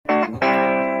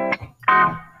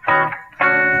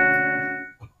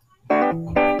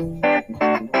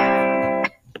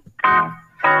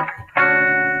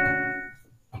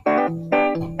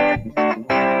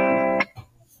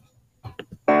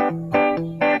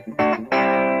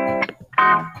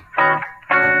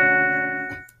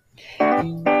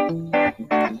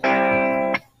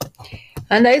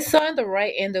And I saw in the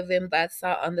right hand of him that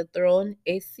sat on the throne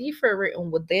a cipher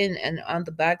written within and on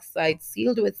the backside,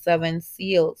 sealed with 7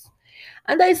 seals.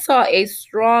 And I saw a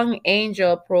strong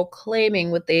angel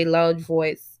proclaiming with a loud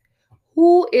voice,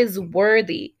 "Who is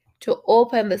worthy to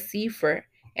open the cipher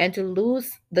and to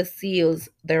loose the seals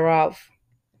thereof?"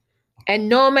 And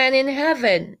no man in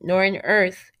heaven, nor in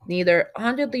earth, neither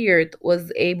under the earth,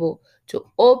 was able to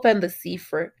open the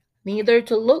cipher, neither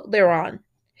to look thereon.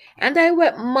 And I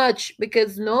wept much,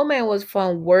 because no man was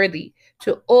found worthy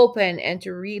to open and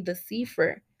to read the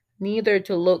cipher, neither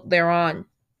to look thereon.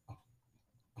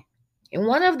 And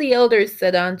one of the elders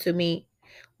said unto me,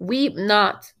 "Weep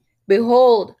not.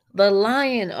 Behold, the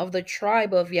Lion of the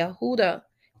tribe of Yahudah,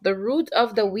 the root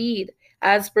of the weed,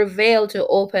 has prevailed to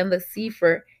open the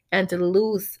cipher and to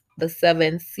loose the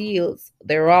 7 seals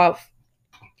thereof."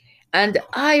 And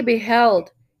I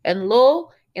beheld, and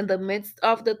lo, in the midst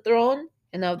of the throne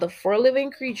and of the 4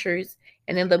 living creatures,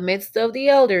 and in the midst of the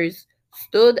elders,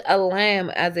 stood a lamb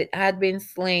as it had been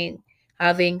slain,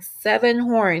 having 7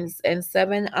 horns and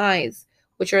 7 eyes,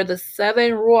 which are the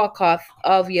 7 ruachoth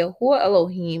of Yahuah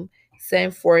Elohim,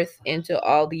 sent forth into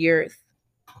all the earth.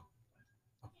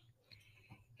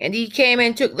 And he came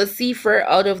and took the cipher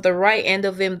out of the right hand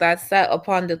of him that sat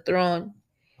upon the throne.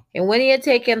 And when he had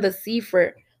taken the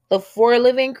cipher, the 4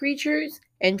 living creatures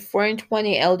and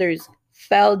 24 elders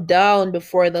fell down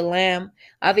before the Lamb,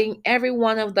 having every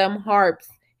one of them harps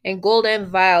and golden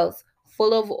vials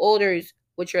full of odors,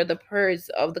 which are the pearls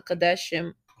of the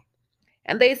Kadeshim.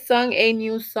 And they sung a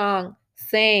new song,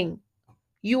 saying,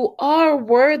 "You are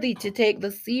worthy to take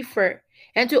the cipher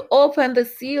and to open the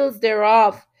seals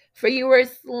thereof, for you were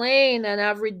slain and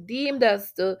have redeemed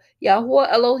us to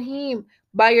Yahuah Elohim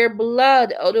by your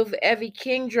blood out of every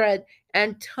kindred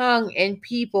and tongue and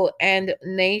people and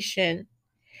nation,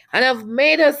 and have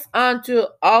made us unto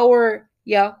our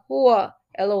Yahuah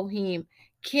Elohim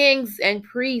kings and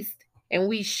priests, and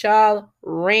we shall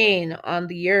reign on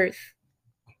the earth."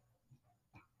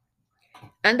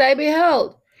 And I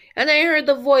beheld, and I heard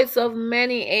the voice of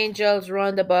many angels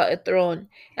round about a throne,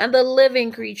 and the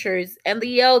living creatures, and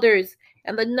the elders,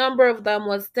 and the number of them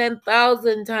was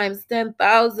 10,000 times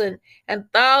 10,000,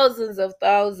 and thousands of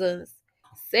thousands,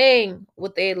 saying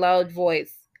with a loud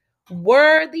voice,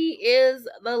 "Worthy is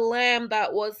the Lamb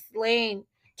that was slain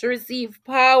to receive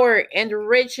power and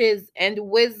riches and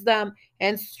wisdom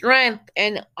and strength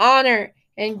and honor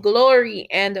and glory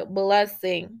and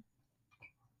blessing."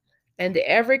 And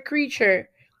every creature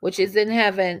which is in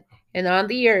heaven and on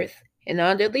the earth and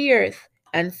under the earth,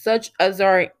 and such as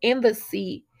are in the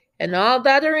sea, and all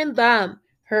that are in them,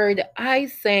 heard I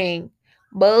saying,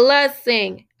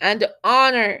 "Blessing and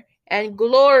honor and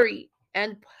glory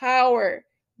and power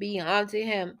be unto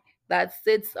him that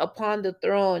sits upon the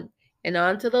throne, and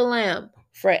unto the Lamb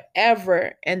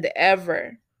forever and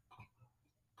ever."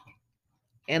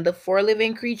 And the 4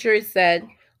 living creatures said,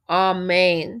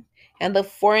 "Amen." And the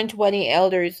 24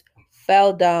 elders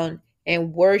fell down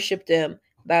and worshipped him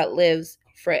that lives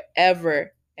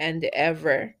forever and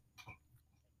ever,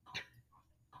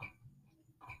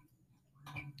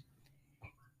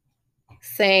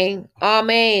 saying,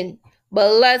 "Amen."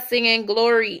 Blessing and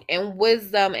glory and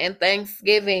wisdom and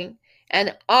thanksgiving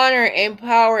and honor and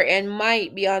power and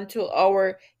might be unto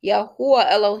our Yahuah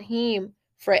Elohim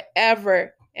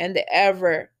forever and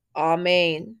ever.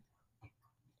 Amen.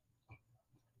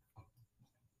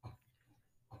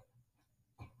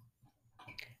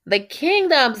 The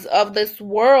kingdoms of this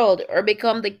world are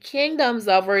become the kingdoms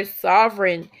of our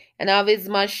sovereign and of his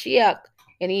Mashiach,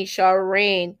 and he shall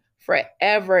reign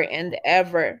forever and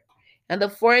ever. And the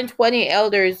 24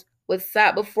 elders which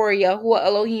sat before Yahuah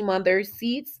Elohim on their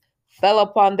seats fell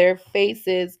upon their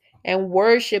faces and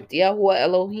worshipped Yahuah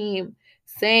Elohim,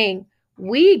 saying,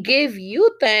 "We give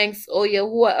you thanks, O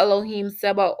Yahuah Elohim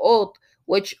Sebaoth,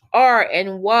 which are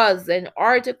and was and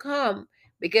are to come,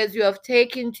 because you have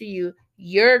taken to you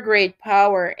your great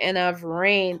power and have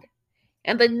reigned.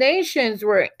 And the nations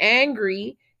were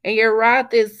angry, and your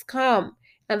wrath is come,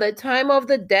 and the time of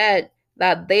the dead,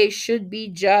 that they should be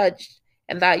judged,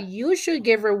 and that you should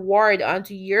give reward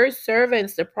unto your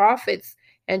servants the prophets,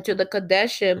 and to the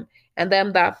Kadeshim, and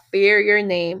them that fear your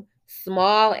name,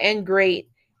 small and great,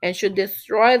 and should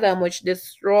destroy them which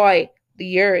destroy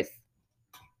the earth."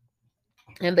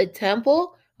 And the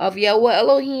temple of Yahuah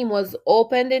Elohim was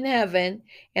opened in heaven,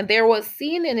 and there was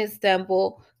seen in his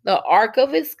temple the ark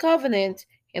of his covenant,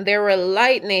 and there were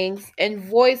lightnings and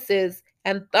voices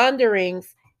and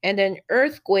thunderings and an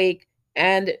earthquake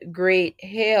and great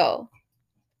hail.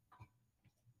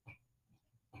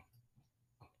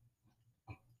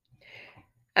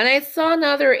 And I saw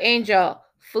another angel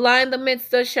Fly in the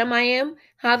midst of Shemayim,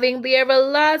 having the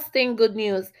everlasting good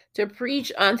news to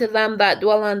preach unto them that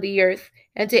dwell on the earth,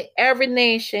 and to every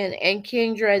nation and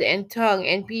kindred and tongue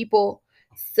and people,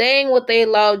 saying with a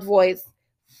loud voice,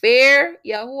 Fear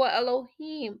Yahuah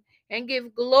Elohim, and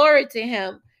give glory to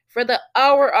him, for the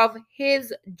hour of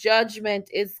his judgment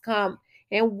is come,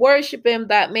 and worship him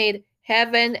that made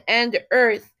heaven and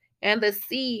earth, and the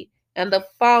sea, and the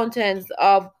fountains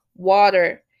of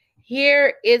water.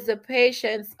 Here is the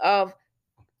patience of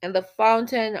and the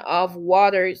fountain of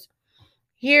waters.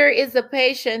 Here is the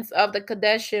patience of the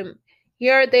Kadeshim.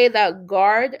 Here are they that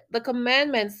guard the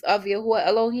commandments of Yahuah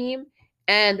Elohim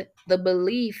and the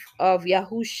belief of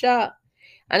Yahusha.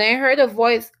 And I heard a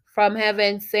voice from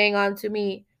heaven saying unto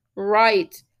me,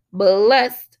 Write,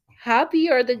 blessed, happy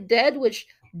are the dead which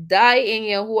die in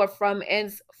Yahuwah from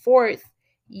henceforth.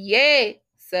 Yea,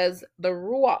 says the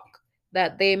Ruach,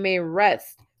 that they may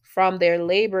rest from their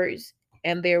labors,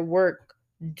 and their work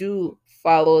do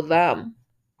follow them.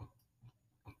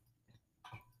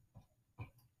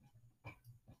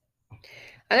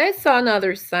 And I saw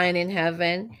another sign in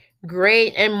heaven,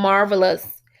 great and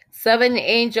marvelous, 7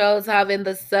 angels having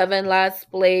the 7 last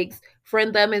plagues, for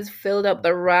in them is filled up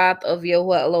the wrath of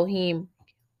Yahuah Elohim.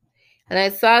 And I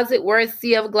saw as it were a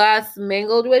sea of glass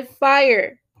mingled with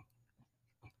fire.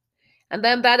 And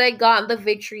then that I got the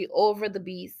victory over the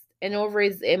beast, and over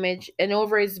his image, and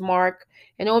over his mark,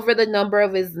 and over the number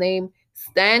of his name,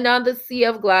 stand on the sea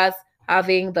of glass,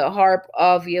 having the harp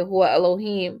of Yahuah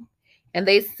Elohim. And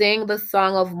they sing the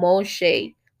song of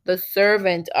Moshe, the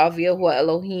servant of Yahuah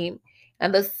Elohim,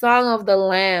 and the song of the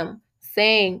Lamb,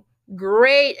 saying,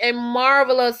 Great and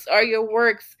marvelous are your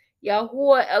works,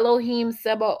 Yahuah Elohim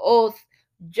Sebaoth.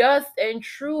 Just and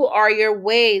true are your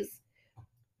ways,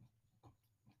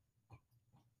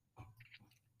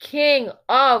 King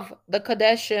of the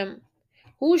Kadeshim.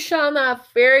 Who shall not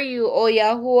fear you, O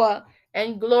Yahuwah,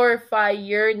 and glorify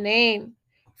your name?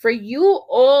 For you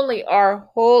only are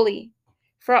holy.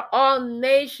 For all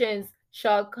nations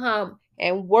shall come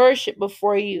and worship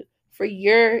before you, for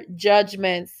your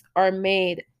judgments are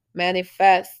made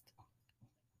manifest.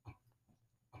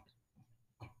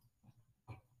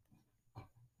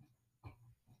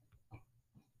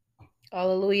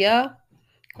 Hallelujah.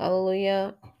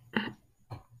 Hallelujah.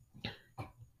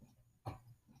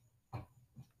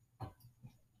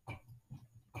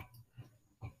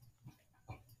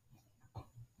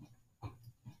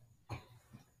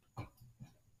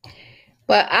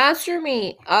 But as for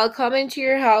me, I'll come into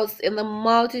your house in the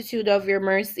multitude of your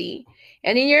mercy,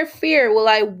 and in your fear will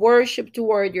I worship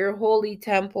toward your holy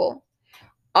temple.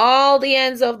 All the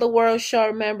ends of the world shall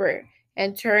remember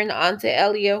and turn unto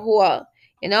Yahuah,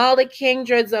 and all the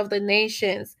kindreds of the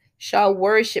nations shall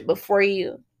worship before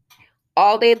you.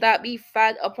 All they that be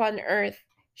fat upon earth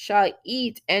shall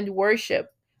eat and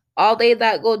worship. All they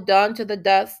that go down to the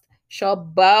dust shall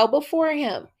bow before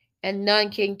him, and none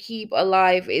can keep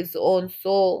alive his own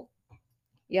soul.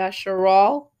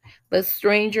 Yasharal, the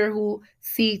stranger who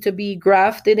seek to be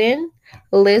grafted in,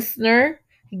 listener,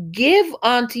 give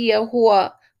unto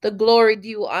Yahuwah the glory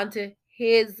due unto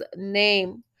his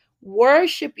name.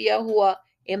 Worship Yahuwah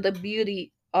in the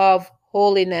beauty of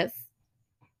holiness.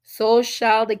 So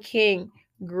shall the king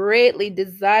greatly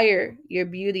desire your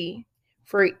beauty,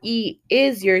 for he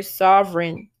is your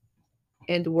sovereign,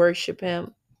 and worship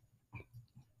him.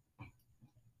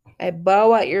 I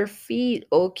bow at your feet,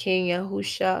 O King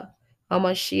Yahusha,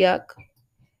 HaMashiach.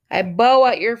 I bow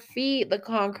at your feet, the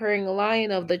conquering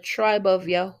lion of the tribe of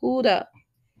Yehudah.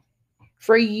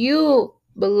 For you,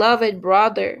 beloved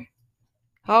brother,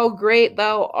 how great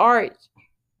thou art.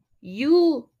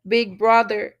 You, big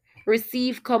brother,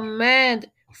 receive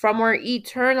command from our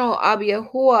eternal Abba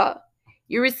Yahuwah.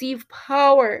 You receive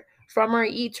power from our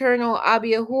eternal Abba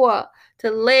Yahuwah to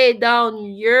lay down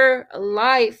your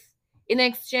life in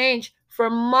exchange for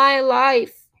my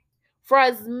life. For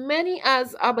as many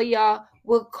as Abba Yah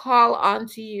will call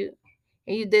unto you,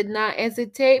 and you did not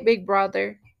hesitate, big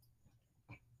brother.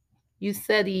 You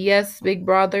said yes, big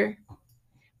brother.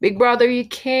 Big brother, you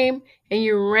came and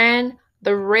you ran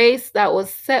the race that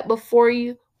was set before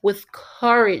you with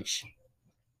courage,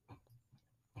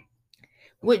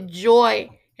 with joy,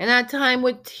 and at times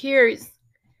with tears,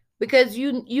 because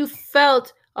you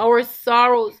felt our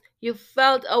sorrows, you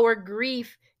felt our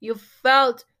grief, you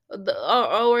felt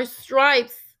our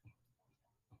stripes.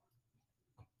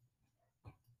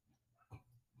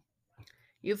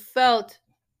 You felt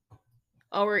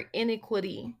our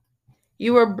iniquity.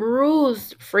 You were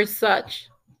bruised for such.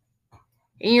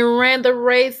 And you ran the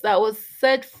race that was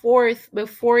set forth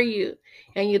before you,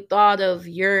 and you thought of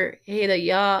your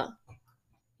Hidayah.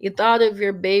 You thought of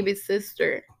your baby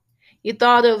sister. You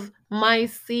thought of my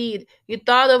seed. You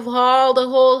thought of all the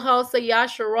whole house of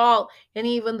Yasharal and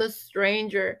even the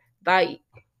stranger that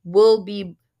will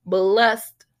be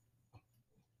blessed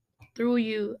through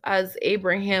you as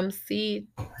Abraham's seed.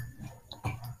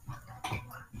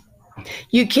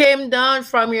 You came down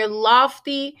from your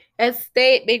lofty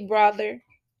estate, big brother,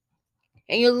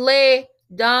 and you lay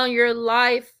down your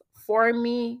life for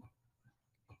me.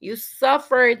 You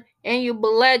suffered and you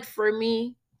bled for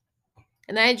me.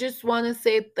 And I just want to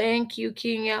say thank you,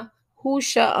 King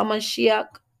Yahusha Amashiach,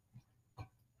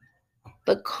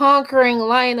 the conquering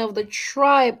lion of the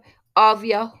tribe of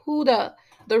Yehudah,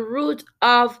 the root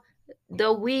of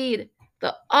the weed,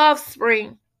 the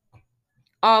offspring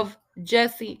of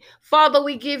Jesse. Father,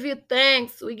 we give you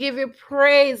thanks, we give you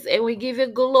praise, and we give you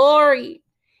glory.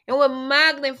 And we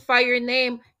magnify your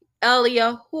name, El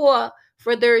Yahuah,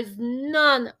 for there is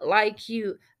none like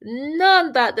you,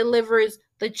 none that delivers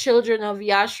the children of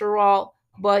Yasharal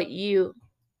but you.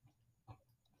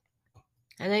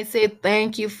 And I say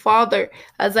thank you, Father,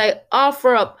 as I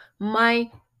offer up my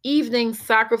evening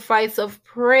sacrifice of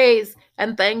praise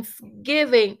and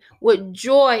thanksgiving with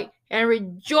joy and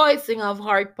rejoicing of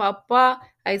heart, Papa.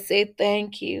 I say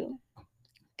thank you.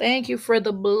 Thank you for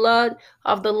the blood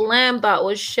of the Lamb that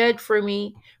was shed for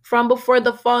me. From before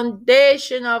the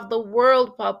foundation of the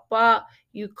world, Papa,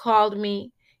 you called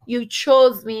me. You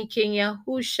chose me, King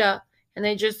Yahusha. And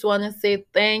I just want to say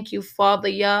thank you, Father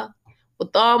Yah,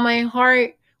 with all my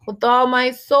heart, with all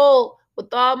my soul,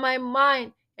 with all my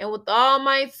mind, and with all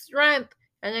my strength.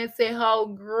 And I say, how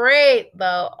great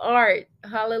thou art.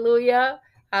 Hallelujah,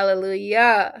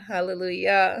 hallelujah,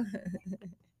 hallelujah.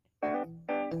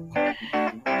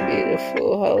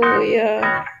 Beautiful,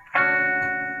 hallelujah.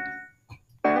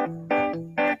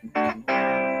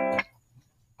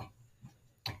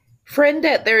 Friend,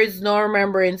 that there is no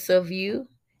remembrance of you.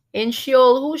 In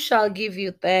Sheol, who shall give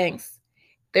you thanks?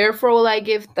 Therefore will I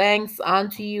give thanks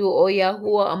unto you, O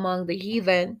Yahuah, among the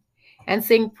heathen, and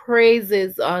sing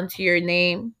praises unto your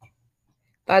name,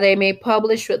 that I may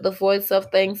publish with the voice of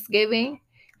thanksgiving,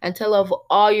 and tell of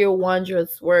all your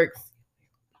wondrous works.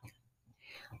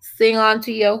 Sing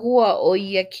unto Yahuah, O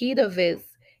ye Kedaviz,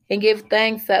 and give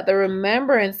thanks at the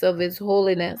remembrance of his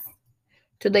holiness,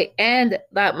 to the end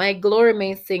that my glory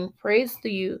may sing praise to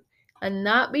you, and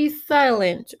not be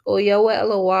silent, O Yahweh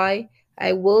Eloi.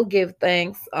 I will give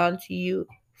thanks unto you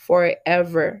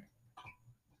forever.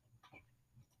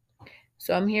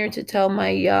 So I'm here to tell my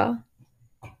Yah,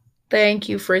 thank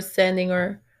you for sending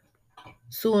our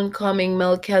soon coming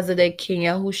Melchizedek King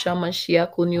Yahusha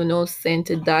Mashiach, who knew no sin,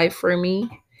 to die for me,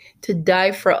 to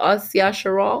die for us,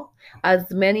 Yasharal,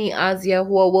 as many as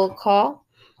Yahuah will call.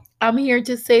 I'm here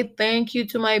to say thank you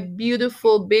to my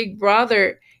beautiful big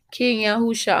brother, King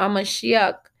Yahusha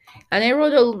Amashiach. And I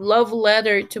wrote a love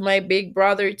letter to my big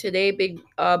brother today, big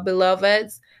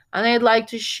beloveds. And I'd like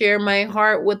to share my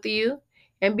heart with you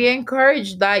and be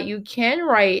encouraged that you can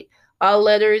write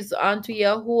letters unto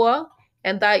Yahuah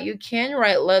and that you can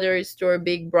write letters to our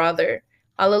big brother.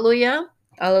 Hallelujah.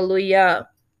 Hallelujah.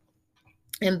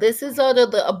 And this is out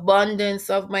of the abundance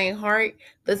of my heart.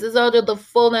 This is out of the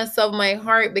fullness of my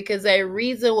heart, because I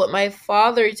reasoned with my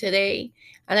father today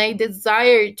and I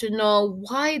desired to know,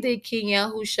 why did King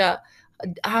Yahusha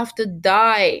have to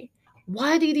die?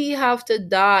 Why did he have to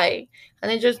die?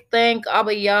 And I just thank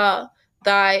Abba Yah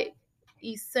that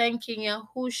he sent King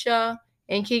Yahusha,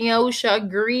 and King Yahusha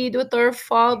agreed with our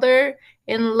father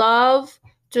in love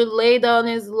to lay down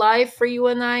his life for you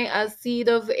and I as seed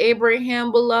of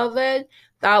Abraham, beloved,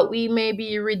 that we may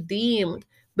be redeemed.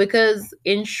 Because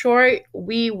in short,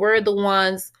 we were the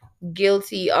ones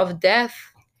guilty of death.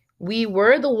 We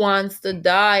were the ones to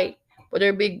die. But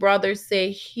our big brother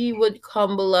said he would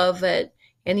come, beloved.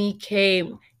 And he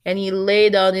came and he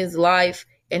laid down his life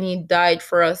and he died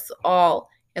for us all.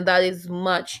 And that is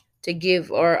much to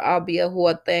give our Abba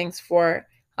Yahuah thanks for.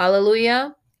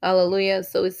 Hallelujah. Hallelujah.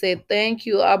 So we say thank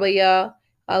you, Abba Yah.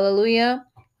 Hallelujah.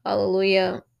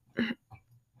 Hallelujah.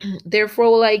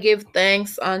 Therefore will I give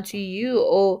thanks unto you,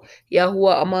 O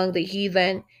Yahuah, among the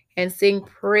heathen, and sing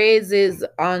praises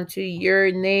unto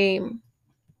your name,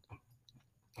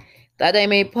 that I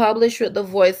may publish with the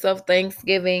voice of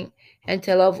thanksgiving, and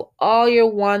tell of all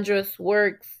your wondrous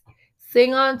works.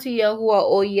 Sing unto Yahuah,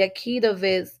 O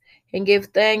Yakidaviz, and give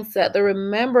thanks at the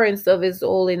remembrance of his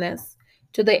holiness,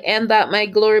 to the end that my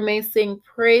glory may sing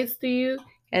praise to you,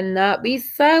 and not be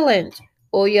silent.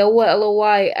 O Yahweh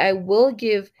Eloi, I will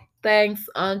give thanks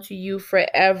unto you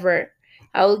forever.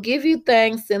 I will give you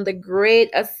thanks in the great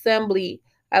assembly.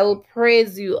 I will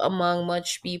praise you among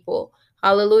much people.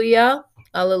 Hallelujah.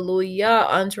 Hallelujah.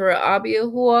 Unto our Abba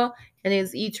Yahuah and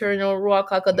his eternal Ruach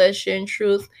HaKodesh in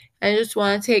truth. I just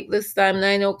want to take this time,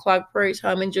 9 o'clock prayer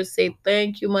time, and just say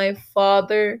thank you, my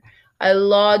Father. I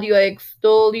laud you, I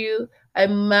extol you, I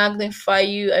magnify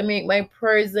you, I make my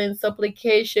prayers and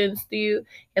supplications to you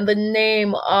in the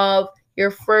name of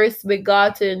your first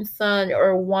begotten Son,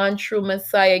 or one true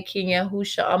Messiah, King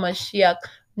Yahusha HaMashiach,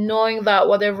 knowing that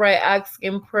whatever I ask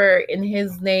in prayer in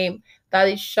his name, that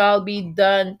it shall be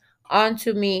done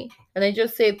unto me. And I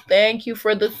just say thank you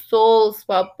for the souls,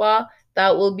 Papa,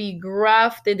 that will be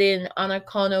grafted in on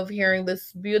account of hearing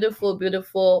this beautiful,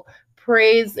 beautiful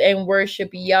praise and worship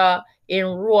Yah in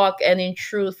Ruach and in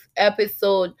truth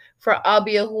episode. For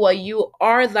Abba Yahuah, you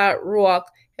are that Ruach,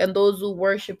 and those who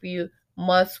worship you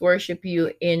must worship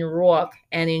you in Ruach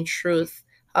and in truth.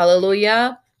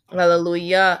 Hallelujah.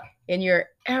 Hallelujah. In your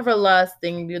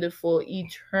everlasting, beautiful,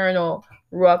 eternal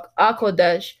Ruach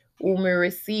HaKodesh, whom we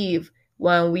receive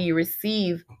when we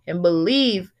receive and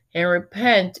believe and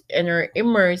repent and are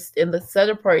immersed in the set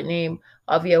apart name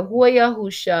of Yahuah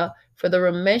Yahusha for the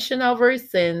remission of our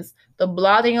sins, the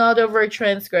blotting out of our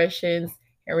transgressions,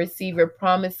 and receive your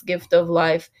promised gift of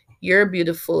life, your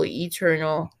beautiful,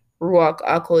 eternal Ruach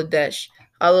HaKodesh.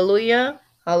 Hallelujah.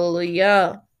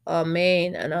 Hallelujah.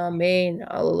 Amen and amen.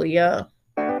 Hallelujah.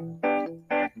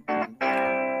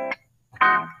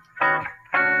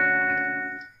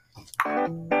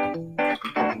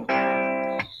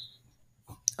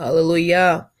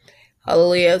 Hallelujah.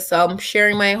 Hallelujah. So I'm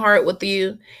sharing my heart with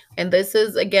you. And this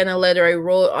is again a letter I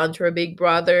wrote onto a big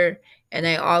brother. And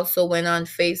I also went on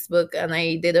Facebook and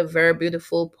I did a very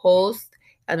beautiful post.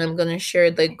 And I'm going to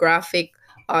share the graphic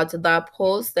to that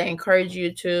post. I encourage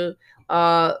you to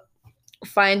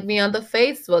find me on the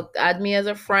Facebook. Add me as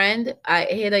a friend. I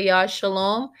Yahuah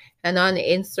Shalom. And on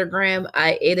Instagram,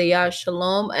 I Yahuah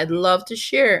Shalom. I'd love to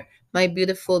share my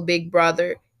beautiful big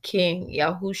brother, King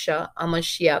Yahusha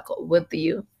HaMashiach, with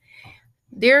you.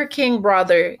 Dear King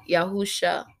Brother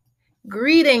Yahusha,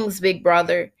 greetings, big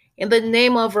brother, in the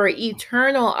name of our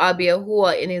eternal Abba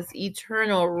Yahuah in his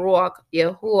eternal Ruach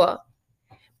Yahuah.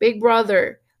 Big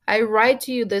brother, I write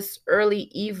to you this early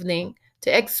evening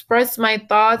to express my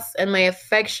thoughts and my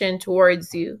affection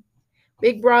towards you.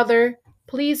 Big brother,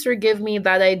 please forgive me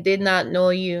that I did not know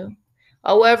you.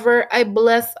 However, I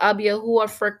bless Abba Yahuah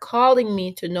for calling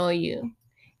me to know you,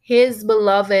 his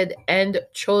beloved and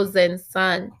chosen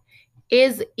son,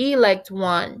 is elect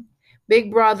one.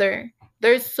 Big brother,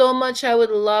 there's so much I would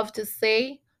love to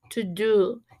say, to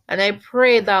do, and I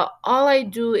pray that all I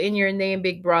do in your name,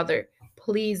 big brother,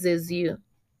 pleases you.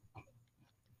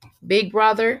 Big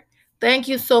brother, thank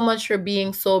you so much for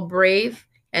being so brave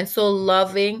and so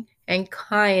loving and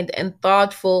kind and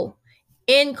thoughtful,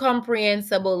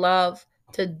 incomprehensible love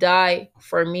to die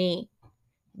for me.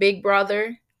 Big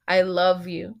brother, I love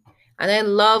you, and I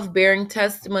love bearing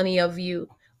testimony of you,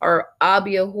 our Abba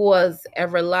Yahuah's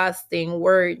everlasting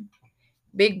word.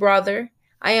 Big brother,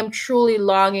 I am truly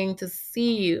longing to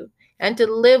see you and to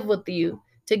live with you,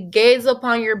 to gaze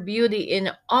upon your beauty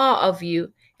in awe of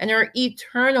you and our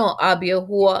eternal Abba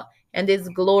Yahuah and his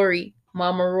glory,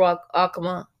 Mama Ruach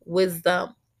Akama,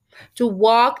 wisdom, to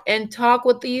walk and talk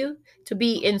with you, to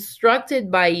be instructed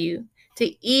by you,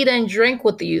 to eat and drink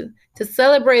with you, to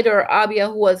celebrate our Abba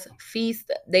Yahuah's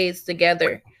feast days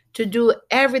together, to do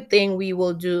everything we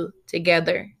will do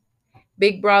together.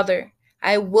 Big brother,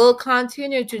 I will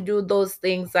continue to do those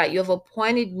things that you have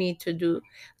appointed me to do,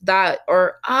 that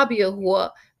our Abba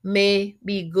Yahuah may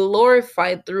be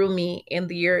glorified through me in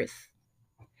the earth.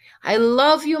 I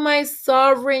love you, my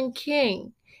sovereign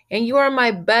king, and you are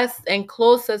my best and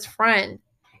closest friend.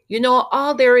 You know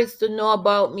all there is to know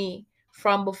about me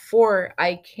from before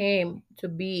I came to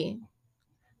be.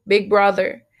 Big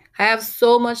brother, I have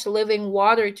so much living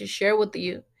water to share with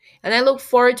you, and I look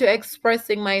forward to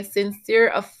expressing my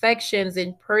sincere affections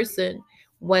in person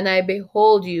when I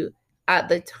behold you at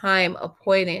the time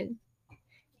appointed.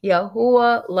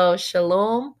 Yahuah Lo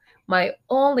Shalom, my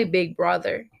only big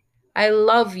brother. I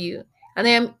love you, and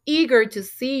I am eager to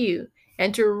see you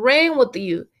and to reign with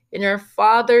you in our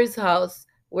Father's house,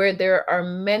 where there are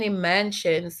many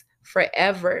mansions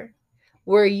forever,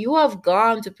 where you have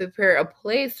gone to prepare a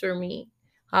place for me.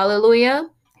 Hallelujah.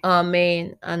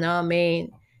 Amen and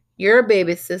amen. Your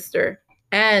baby sister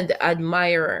and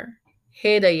admirer,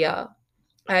 Hedaya.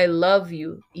 I love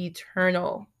you,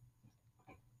 eternal.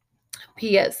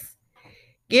 P.S.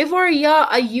 Give our Yah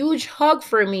a huge hug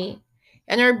for me,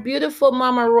 and our beautiful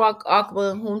Mama Rock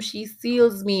Akba, whom she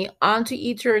seals me onto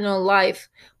eternal life,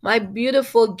 my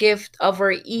beautiful gift of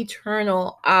our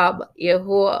eternal Ab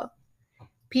Yahuah.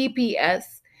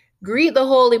 P.P.S. Greet the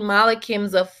holy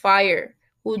Malachims of fire,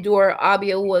 who do our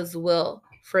Yahuah's will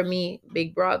for me,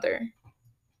 big brother.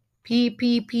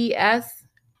 PPPS.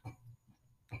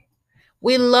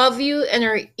 We love you and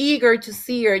are eager to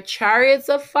see your chariots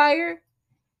of fire,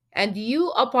 and you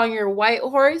upon your white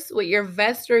horse with your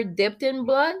vesture dipped in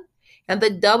blood, and the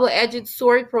double-edged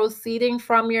sword proceeding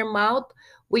from your mouth,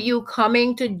 with you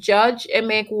coming to judge and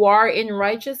make war in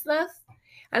righteousness.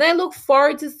 And I look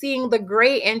forward to seeing the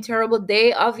great and terrible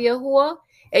day of Yahuah,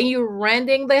 and you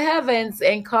rending the heavens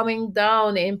and coming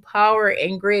down in power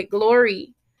and great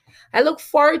glory. I look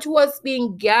forward to us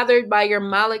being gathered by your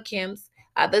Malachims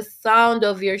at the sound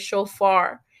of your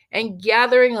shofar, and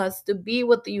gathering us to be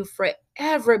with you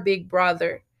forever, big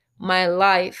brother, my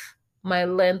life, my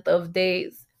length of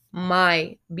days,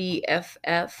 my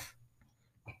BFF.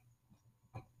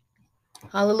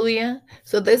 Hallelujah.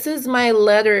 So this is my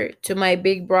letter to my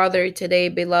big brother today,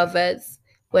 beloveds,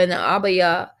 when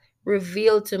Abaya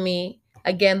revealed to me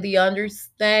again the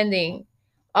understanding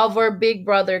of our big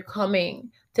brother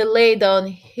coming to lay down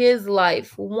his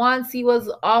life once he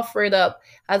was offered up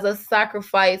as a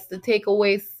sacrifice to take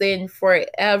away sin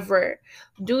forever.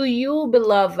 Do you,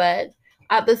 beloved,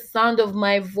 at the sound of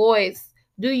my voice,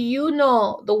 do you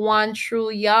know the one true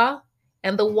Yah?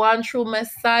 And the one true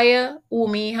Messiah,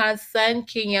 whom he has sent,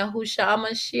 King Yahusha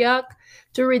HaMashiach,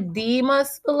 to redeem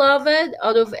us, beloved,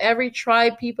 out of every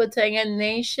tribe, people, tongue, and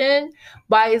nation,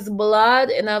 by his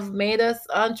blood, and have made us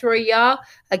unto Yah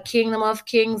a kingdom of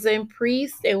kings and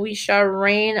priests, and we shall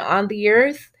reign on the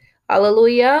earth.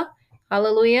 Hallelujah.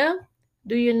 Hallelujah.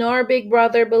 Do you know our big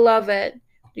brother, beloved?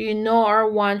 Do you know our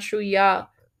one true Yah?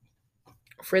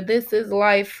 For this is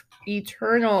life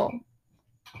eternal.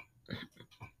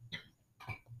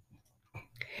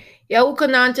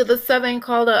 Yahuah to the seven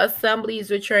called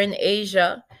assemblies which are in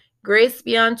Asia. Grace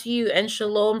be unto you, and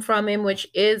shalom from him which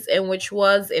is, and which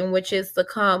was, and which is to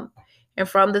come, and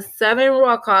from the seven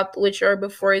Ruachot which are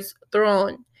before his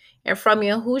throne, and from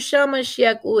Yahusha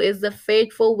Mashiach, who is the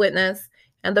faithful witness,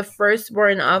 and the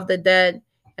firstborn of the dead,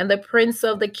 and the prince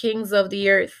of the kings of the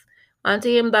earth, unto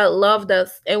him that loved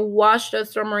us, and washed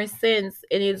us from our sins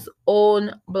in his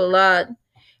own blood,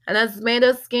 and has made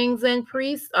us kings and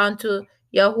priests unto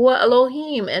Yahuah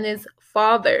Elohim and his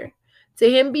Father. To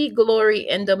him be glory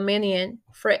and dominion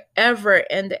forever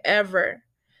and ever.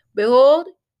 Behold,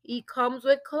 he comes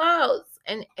with clouds,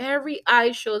 and every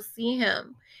eye shall see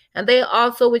him, and they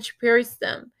also which pierced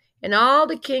him, and all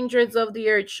the kindreds of the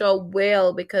earth shall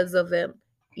wail because of him.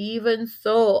 Even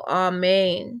so,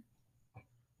 Amen.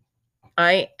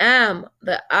 I am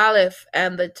the Aleph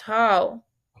and the Tau,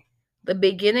 the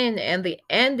beginning and the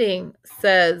ending,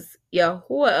 says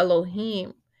Yahuah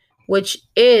Elohim, which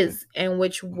is and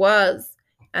which was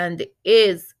and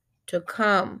is to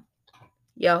come.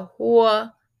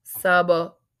 Yahuah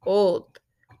Sabaoth.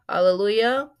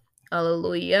 Hallelujah.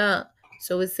 Hallelujah.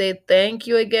 So we say thank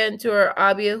you again to our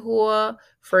Abba Yahuah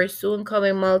for soon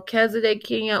coming Melchizedek,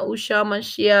 King Yahusha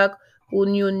Mashiach, who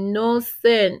knew no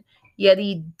sin, yet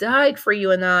he died for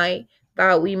you and I,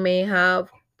 that we may have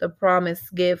the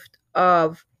promised gift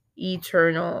of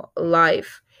eternal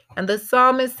life. And the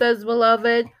psalmist says,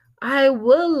 beloved, I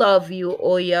will love you,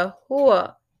 O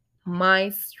Yahuah, my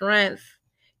strength.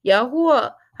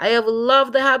 Yahuah, I have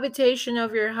loved the habitation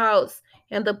of your house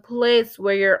and the place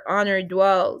where your honor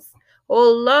dwells. O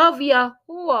love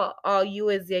Yahuah, all you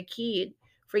as Yakid,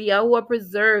 for Yahuah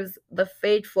preserves the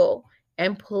faithful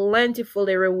and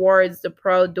plentifully rewards the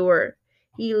proud doer.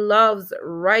 He loves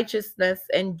righteousness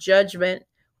and judgment.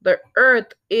 The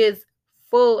earth is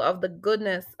full of the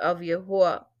goodness of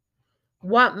Yahuah.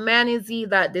 What man is he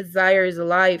that desires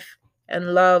life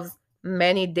and loves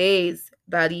many days,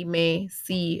 that he may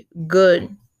see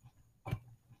good?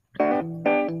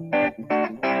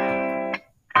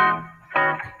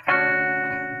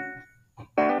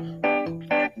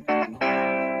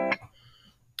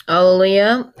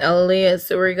 Hallelujah. Hallelujah.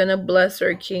 So we're going to bless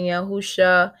our King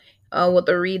Yahusha with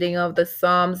the reading of the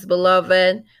Psalms,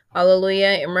 beloved.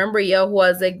 Hallelujah. And remember, Yahuah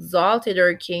has exalted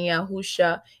our King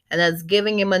Yahusha and has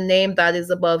given him a name that is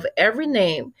above every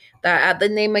name, that at the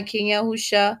name of King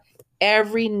Yahusha,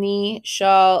 every knee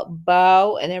shall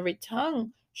bow and every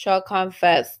tongue shall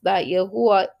confess that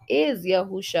Yahuah is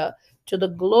Yahusha, to the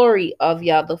glory of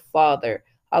Yah the Father.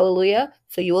 Hallelujah.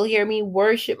 So you will hear me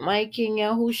worship my King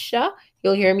Yahusha.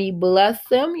 You'll hear me bless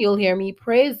him. You'll hear me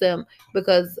praise him,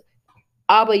 because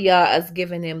Abba Yah has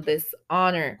given him this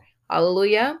honor.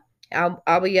 Hallelujah.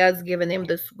 Abba Yah has given him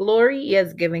this glory. He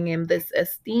has given him this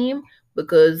esteem,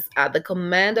 because at the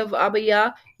command of Abba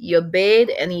Yah, he obeyed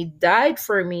and he died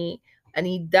for me. And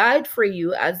he died for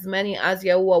you, as many as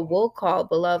Yahuah will call,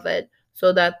 beloved,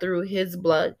 so that through his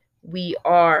blood we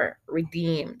are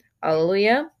redeemed.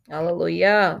 Hallelujah.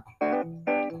 Hallelujah.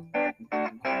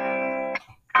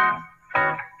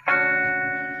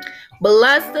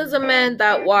 Blessed is a man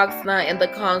that walks not in the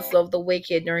counsel of the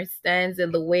wicked, nor stands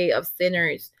in the way of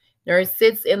sinners, nor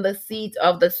sits in the seat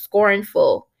of the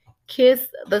scornful. Kiss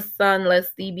the Son,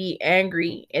 lest he be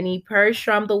angry, and he perish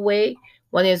from the way,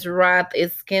 when his wrath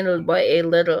is kindled but a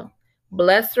little.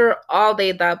 Blessed are all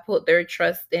they that put their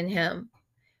trust in him.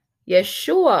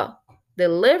 Yeshua,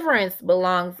 deliverance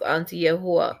belongs unto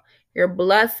Yahuah. Your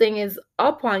blessing is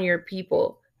upon your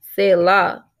people.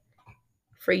 Selah.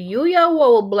 For you, Yahweh,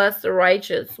 will bless the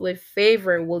righteous. With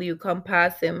favor will you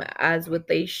compass him as with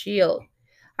a shield.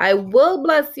 I will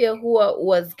bless Yahuwah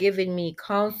who has given me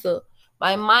counsel.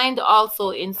 My mind also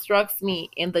instructs me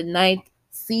in the night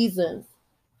seasons.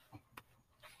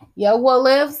 Yahweh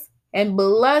lives, and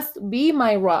blessed be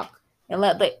my rock, and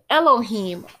let the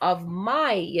Elohim of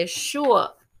my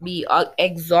Yeshua be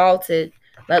exalted.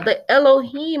 Let the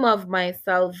Elohim of my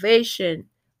salvation,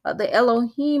 let the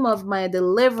Elohim of my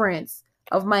deliverance,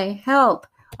 of my health,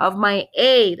 of my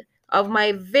aid, of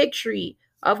my victory,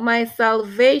 of my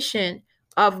salvation,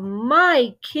 of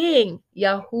my King,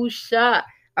 Yahusha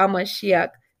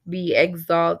Amashiach, be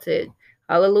exalted.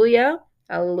 Hallelujah.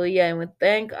 Hallelujah. And we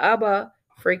thank Abba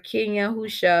for King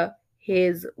Yahusha,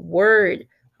 his word.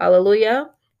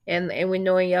 Hallelujah. And we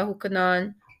know in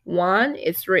Yahukanan 1,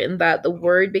 it's written that the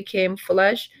word became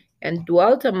flesh and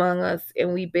dwelt among us,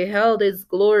 and we beheld his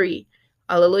glory.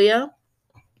 Hallelujah.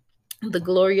 The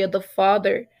glory of the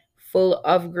Father, full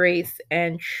of grace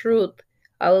and truth.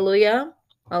 Hallelujah.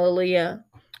 Hallelujah.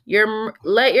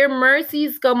 Let your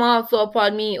mercies come also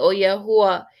upon me, O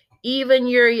Yahuwah, even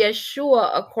your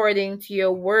Yeshua, according to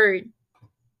your word.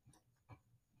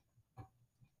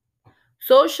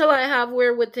 So shall I have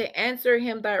wherewith to answer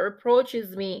him that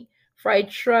reproaches me, for I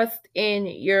trust in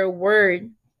your word.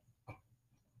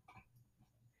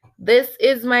 This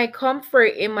is my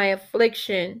comfort in my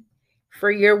affliction, for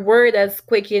your word has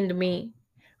quickened me.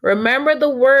 Remember the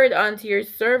word unto your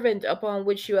servant upon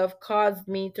which you have caused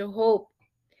me to hope.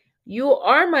 You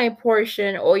are my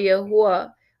portion, O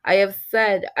Yahuwah. I have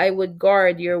said I would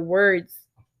guard your words.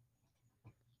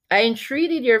 I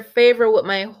entreated your favor with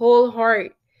my whole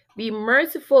heart. Be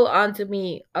merciful unto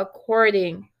me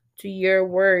according to your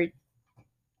word.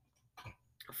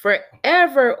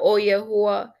 Forever, O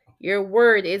Yahuwah, your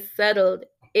word is settled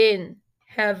in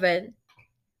heaven.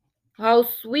 How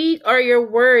sweet are your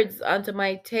words unto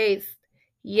my taste,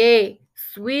 yea,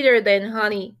 sweeter than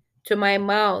honey to my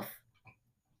mouth.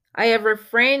 I have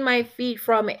refrained my feet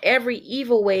from every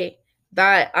evil way,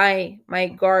 that I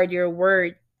might guard your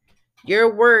word.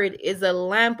 Your word is a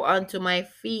lamp unto my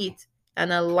feet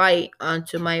and a light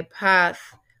unto my path.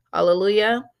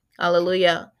 Hallelujah.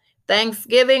 Hallelujah.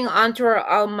 Thanksgiving unto our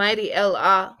Almighty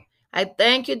Elah. I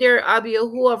thank you, dear Abba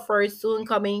Yahuwah, for his soon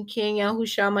coming King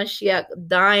Yahusha Mashiach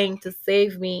dying to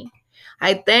save me.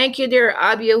 I thank you, dear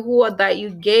Abba Yahuwah, that you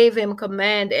gave him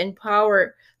command and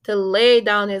power to lay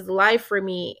down his life for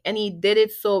me, and he did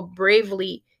it so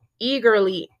bravely,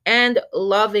 eagerly, and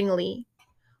lovingly.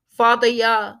 Father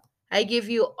Yah, I give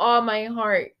you all my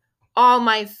heart, all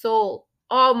my soul,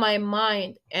 all my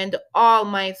mind, and all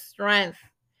my strength.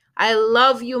 I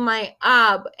love you, my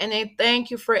Ab, and I thank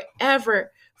you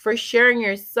forever for sharing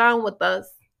your Son with us.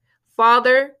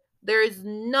 Father, there is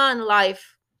none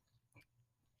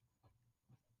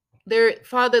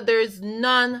Father, there is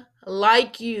none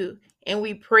like you, and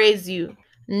we praise you.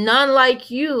 None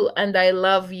like you, and I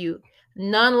love you.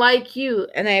 None like you,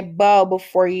 and I bow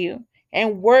before you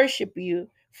and worship you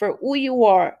for who you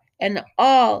are and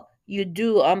all you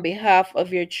do on behalf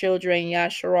of your children,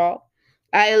 Yasharal.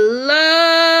 I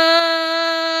love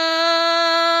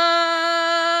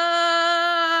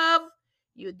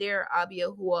you, dear Abba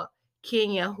Yahuwah,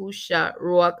 King Yahusha,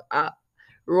 Ruach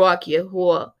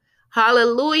Yahuwah.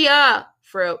 Hallelujah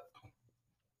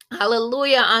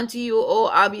Hallelujah unto you,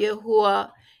 O Abba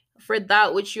Yahuwah, for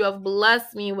that which you have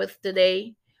blessed me with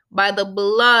today, by the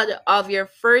blood of your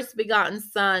first begotten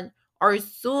Son, our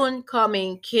soon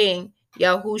coming King,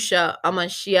 Yahusha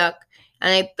Amashiach.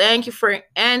 And I thank you for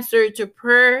answer to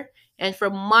prayer and for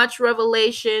much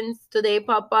revelations today,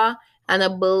 Papa, and a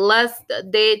blessed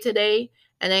day today.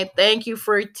 And I thank you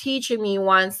for teaching me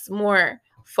once more,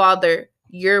 Father,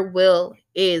 your will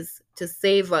is to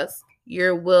save us.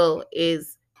 Your will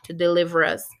is to deliver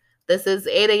us. This is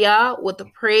Ada Yah with the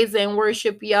praise and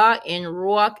worship Yah in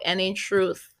Ruach and in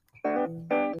truth.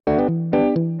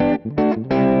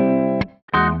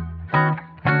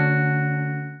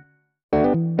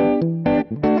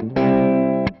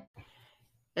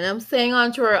 And I'm saying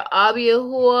unto our Abba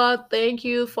Yahuah, thank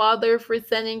you, Father, for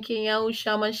sending King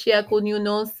Yahusha Mashiach, who knew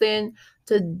no sin,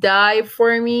 to die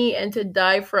for me and to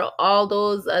die for all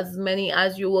those, as many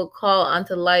as you will call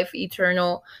unto life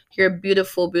eternal. Your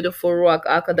beautiful, beautiful Ruach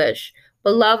Akadesh.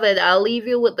 Beloved, I'll leave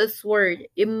you with this word.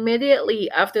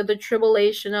 Immediately after the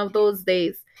tribulation of those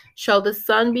days shall the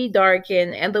sun be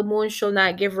darkened, and the moon shall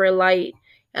not give her light,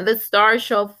 and the stars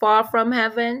shall fall from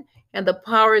heaven, and the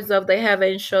powers of the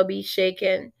heavens shall be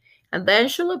shaken. And then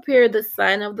shall appear the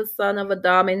sign of the Son of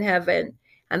Adam in heaven.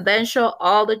 And then shall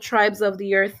all the tribes of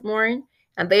the earth mourn,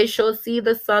 and they shall see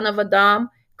the Son of Adam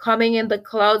coming in the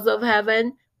clouds of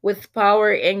heaven with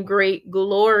power and great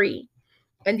glory.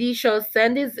 And he shall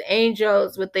send his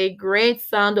angels with a great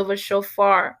sound of a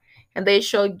shofar, and they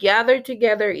shall gather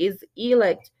together his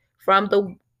elect from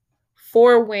the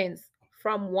four winds,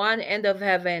 from one end of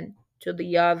heaven to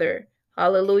the other.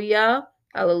 Hallelujah.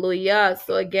 Hallelujah.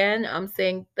 So again, I'm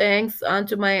saying thanks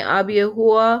unto my Abba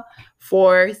Yahuah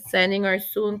for sending our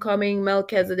soon coming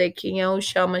Melchizedek King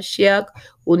Yahushua Mashiach,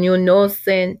 who knew no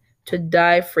sin, to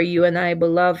die for you and I,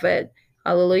 beloved.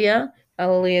 Hallelujah.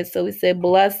 Hallelujah. So we say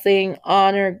blessing,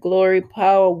 honor, glory,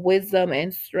 power, wisdom,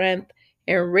 and strength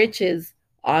and riches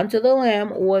unto the Lamb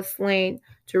who was slain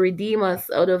to redeem us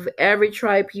out of every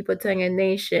tribe, people, tongue, and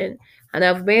nation, and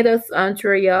have made us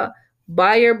unto Yah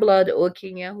by your blood, O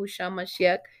King Yahushua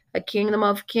Mashiach, a kingdom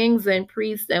of kings and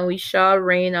priests, and we shall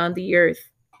reign on the earth.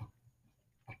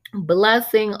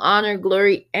 Blessing, honor,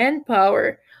 glory, and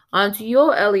power unto you,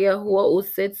 Eliyahu, who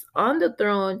sits on the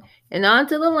throne, and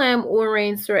unto the Lamb who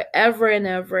reigns forever and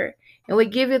ever. And we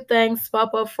give you thanks,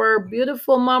 Papa, for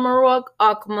beautiful Mama Ruach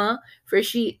Akma, for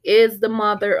she is the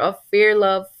mother of fear,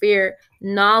 love, fear,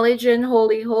 knowledge, and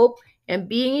holy hope, and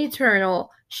being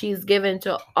eternal, she's given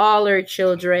to all her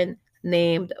children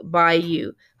named by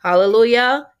you.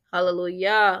 Hallelujah,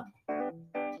 hallelujah.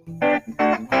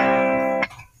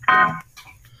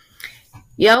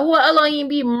 Yahuah Elohim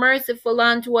be merciful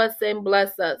unto us and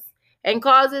bless us, and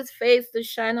cause his face to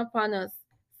shine upon us.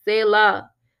 Selah,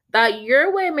 that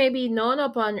your way may be known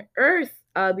upon earth,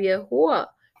 Abba Yahuah,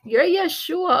 your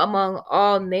Yeshua among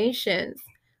all nations.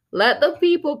 Let the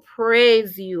people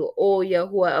praise you, O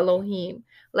Yahuah Elohim.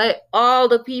 Let all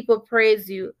the people praise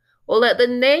you. O let the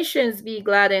nations be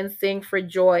glad and sing for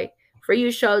joy, for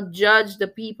you shall judge the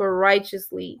people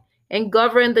righteously, and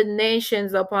govern the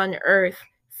nations upon earth.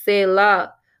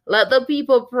 Selah. Let the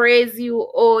people praise you,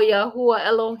 O Yahuah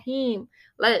Elohim.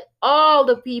 Let all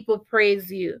the people praise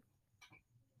you.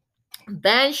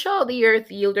 Then shall the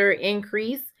earth yield her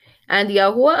increase, and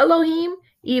Yahuah Elohim,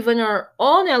 even our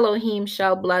own Elohim,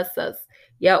 shall bless us.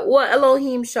 Yahuah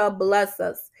Elohim shall bless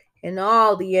us, and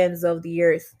all the ends of the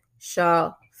earth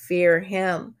shall fear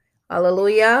him.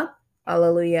 Hallelujah.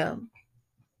 Hallelujah.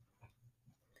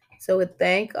 So we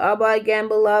thank Abba again,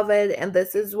 beloved, and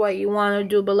this is what you want to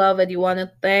do, beloved. You want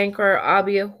to thank our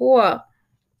Abba Yahuah.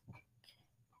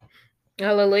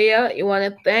 Hallelujah. You want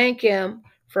to thank him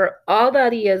for all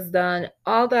that he has done,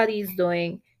 all that he's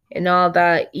doing, and all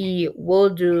that he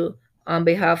will do on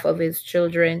behalf of his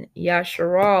children,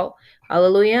 Yasharal.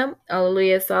 Hallelujah.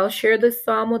 Hallelujah. So I'll share this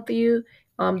psalm with you.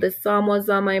 This psalm was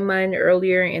on my mind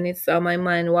earlier, and it's on my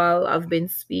mind while I've been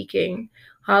speaking.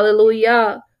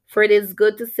 Hallelujah. For it is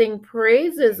good to sing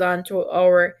praises unto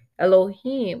our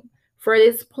Elohim, for it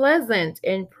is pleasant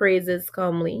and praises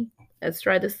comely. Let's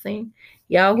try to sing.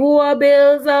 Yahuah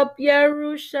builds up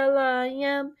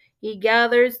Yerushalayim. He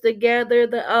gathers together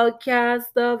the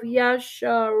outcast of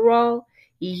Yasharal.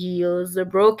 He heals the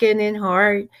broken in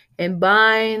heart and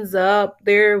binds up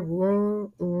their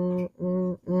wounds.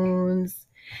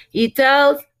 He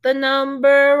tells the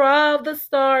number of the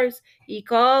stars. He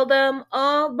called them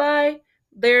all by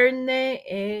their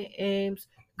names.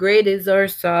 Great is our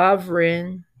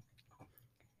sovereign,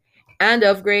 and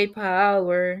of great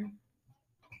power.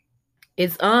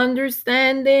 Is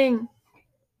understanding,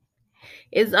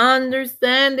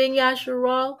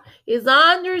 Yasharal. His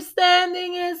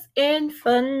understanding is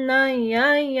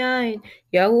infinite.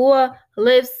 Yahuah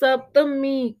lifts up the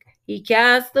meek. He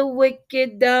casts the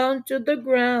wicked down to the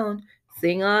ground.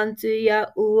 Sing unto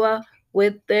Yahuah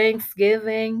with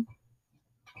thanksgiving.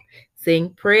 Sing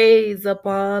praise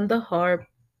upon the harp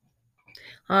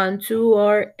unto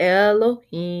our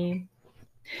Elohim,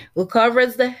 who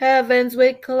covers the heavens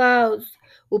with clouds,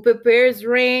 who prepares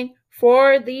rain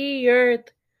for the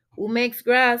earth, who makes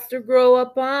grass to grow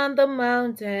upon the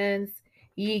mountains.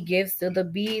 He gives to the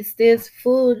beast his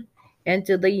food, and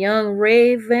to the young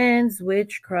ravens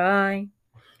which cry.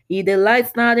 He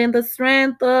delights not in the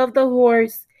strength of the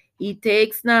horse. He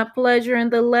takes not pleasure in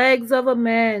the legs of a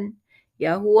man.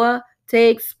 Yahuah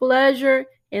takes pleasure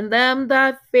in them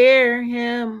that fear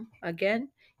him. Again,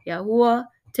 Yahuah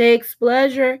takes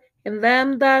pleasure in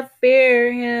them that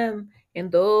fear him, in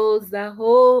those that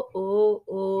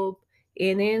hope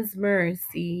in his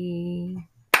mercy.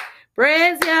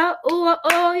 Praise Yahuah,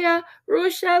 oh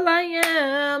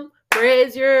Yerushalayim.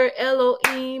 Praise your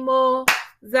Elohim, O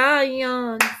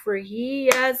Zion, for he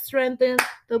has strengthened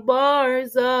the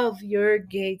bars of your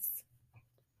gates.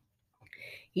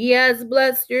 He has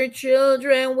blessed your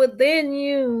children within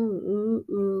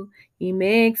you. He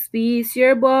makes peace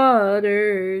your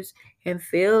borders and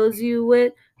fills you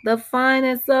with the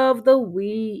finest of the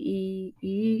wheat.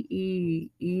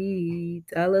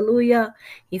 Hallelujah.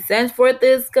 He sends forth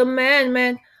his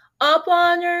commandment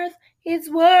upon earth. His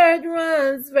word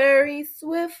runs very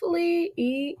swiftly.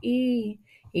 He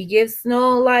gives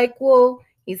snow like wool.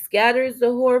 He scatters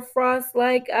the hoarfrost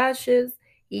like ashes.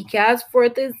 He casts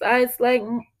forth his ice like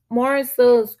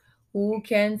morsels. Who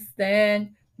can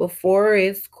stand before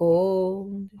his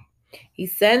cold? He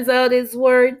sends out his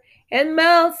word and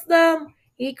melts them.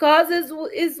 He causes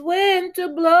his wind to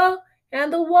blow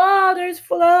and the waters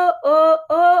flow.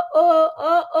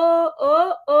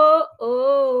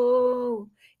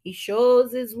 He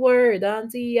shows his word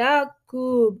unto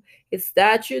Jacob, his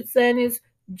statutes and his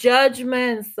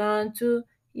judgments unto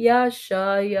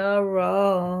Yasharah.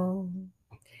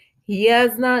 He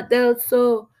has not dealt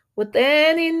so with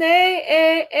any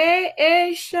nation,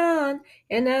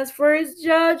 and as for his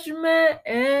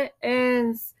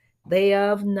judgments, they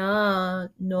have not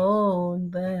known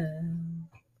them.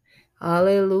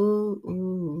 Hallelujah.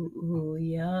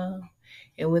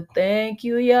 And we thank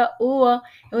you, Yahuah.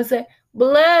 And we say,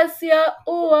 bless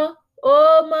Yahuah,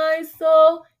 oh my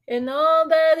soul, and all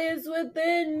that is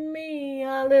within me.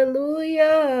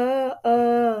 Hallelujah.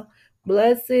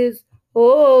 Bless his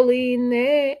holy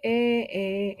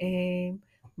name.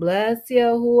 Bless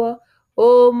Yahuah,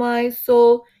 oh my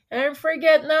soul, and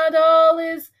forget not all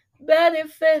his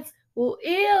benefits, who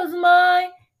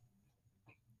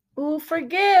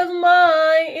forgives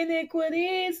my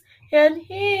iniquities and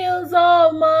heals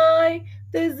all my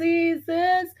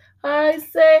diseases. I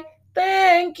say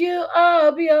thank you,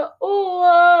 Yahuah,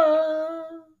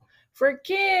 for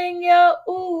King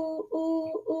Yahusha,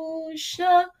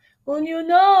 who knew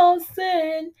no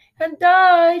sin and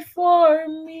died for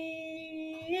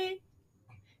me.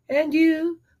 And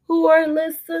you who are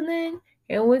listening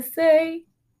and will say,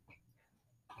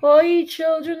 O ye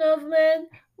children of men,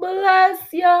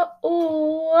 bless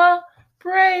Yahuah,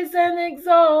 praise and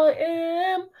exalt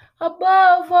him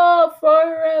above all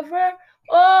forever.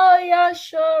 O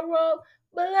Yahusha,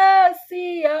 bless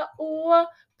Yahuah,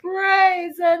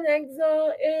 praise and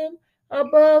exalt him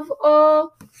above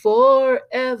all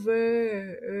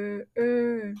forever.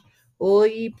 O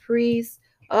ye priests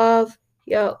of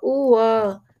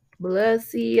Yahuah,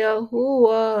 bless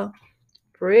Yahuah,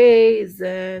 praise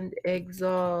and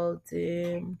exalt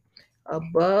him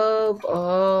above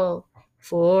all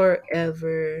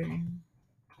forever.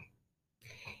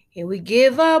 And we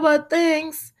give our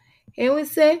thanks and we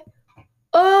say,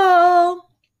 oh,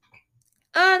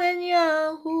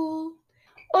 Ananyahu,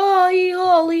 oh, ye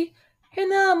holy,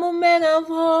 and I'm a man of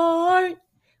heart.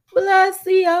 Bless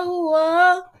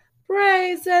Yahuah,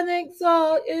 praise and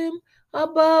exalt him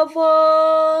above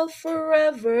all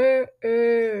forever.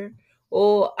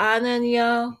 O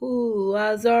Ananyahu,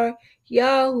 Azar,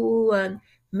 Yahuah,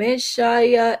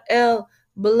 Messiah El,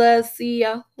 bless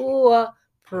Yahuah,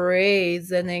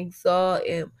 praise and exalt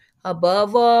him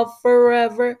above all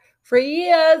forever. For he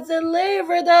has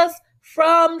delivered us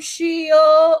from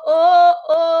Sheol,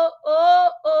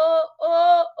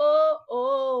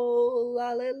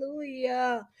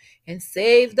 hallelujah, and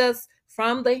saved us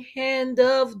from the hand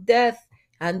of death,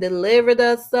 and delivered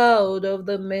us out of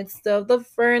the midst of the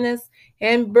furnace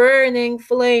and burning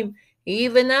flame,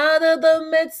 even out of the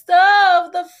midst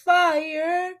of the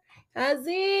fire, as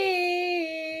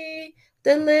he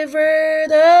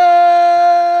delivered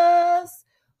us.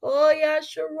 Oh,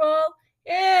 Yahshua,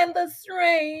 and the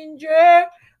stranger.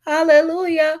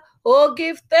 Hallelujah. Oh,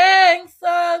 give thanks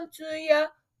unto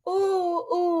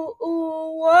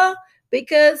Yahuah,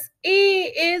 because he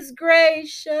is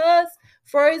gracious,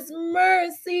 for his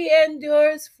mercy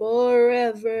endures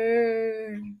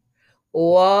forever.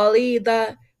 All ye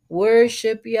that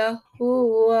worship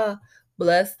Yahuah,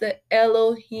 bless the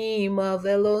Elohim of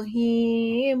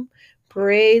Elohim.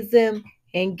 Praise him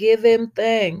and give him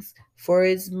thanks, for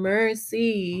his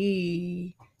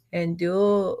mercy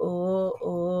endures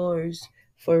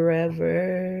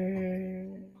forever.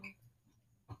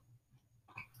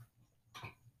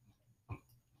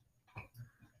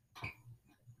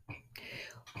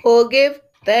 Oh, give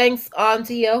thanks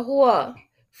unto Yahuah,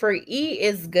 for he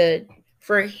is good,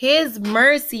 for his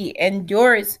mercy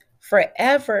endures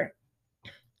forever.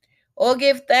 Oh,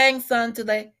 give thanks unto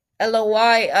the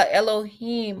Eloi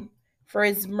Elohim, for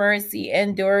his mercy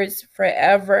endures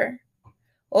forever.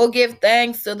 Oh, give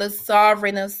thanks to the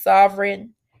sovereign of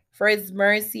sovereign, for his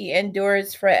mercy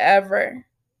endures forever.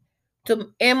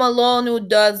 To him alone who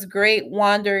does great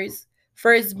wonders,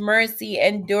 for his mercy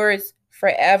endures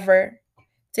forever.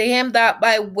 To him that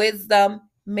by wisdom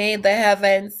made the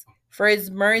heavens, for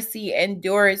his mercy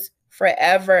endures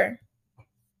forever.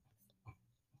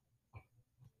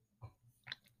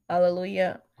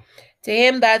 Hallelujah. To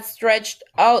him that stretched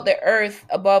out the earth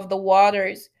above the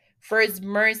waters, for his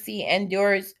mercy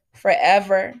endures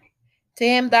forever. To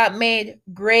him that made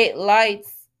great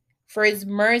lights, for his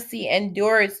mercy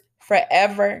endures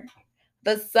forever.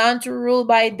 The sun to rule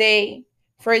by day,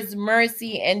 for his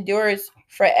mercy endures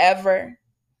forever.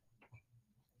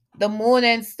 The moon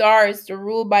and stars to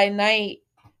rule by night,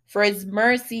 for his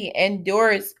mercy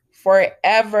endures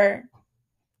forever.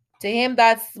 To him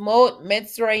that smote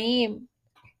Mitzrayim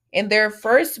in their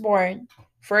firstborn,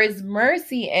 for his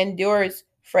mercy endures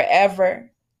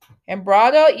forever, and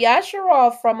brought out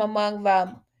Yasharal from among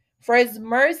them, for his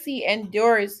mercy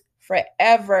endures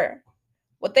forever,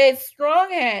 with a strong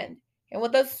hand and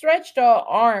with a stretched out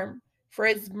arm, for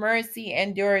his mercy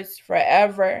endures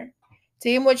forever. To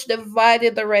him which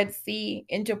divided the Red Sea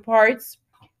into parts,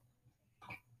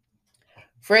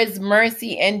 for his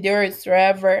mercy endures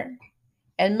forever,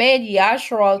 and made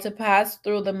Yasharal to pass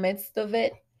through the midst of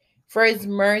it, for his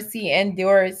mercy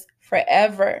endures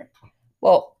forever.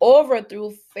 But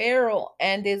overthrew Pharaoh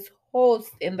and his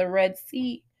host in the Red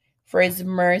Sea, for his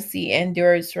mercy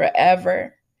endures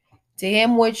forever. To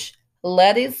him which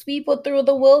led his people through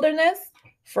the wilderness,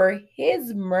 for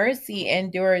his mercy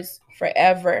endures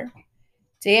forever.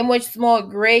 To him which smote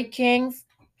great kings,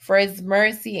 for his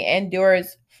mercy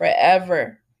endures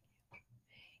forever,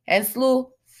 and slew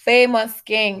famous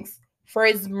kings, for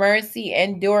his mercy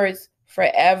endures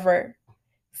forever.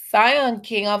 Sihon,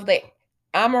 king of the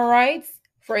Amorites,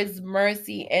 for his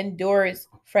mercy endures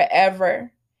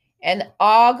forever. And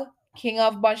Og, king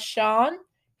of Bashan,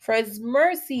 for his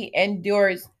mercy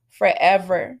endures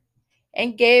forever.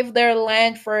 And gave their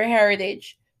land for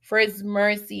heritage, for his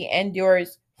mercy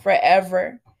endures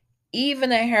forever.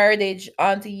 Even a heritage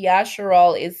unto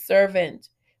Yasharal his servant,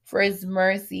 for his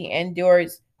mercy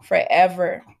endures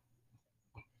forever.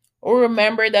 Who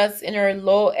remembered us in our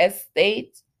low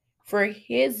estate, for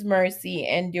his mercy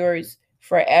endures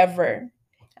forever,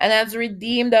 and has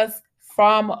redeemed us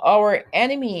from our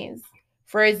enemies,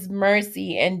 for his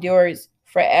mercy endures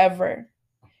forever.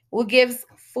 Who gives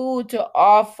food to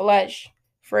all flesh,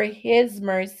 for his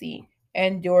mercy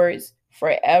endures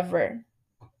forever.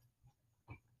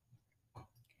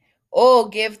 Oh,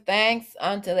 give thanks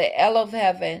unto the El of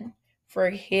heaven, for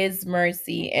his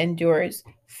mercy endures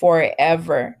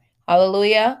forever.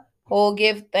 Hallelujah. Oh,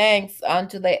 give thanks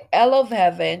unto the El of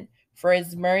heaven, for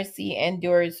his mercy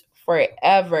endures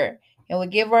forever. And we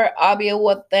give our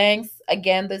Yahuah thanks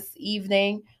again this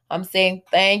evening. I'm saying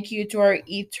thank you to our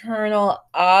eternal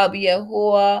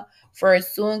Yahuah, for a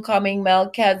soon coming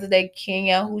Melchizedek King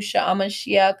Yahusha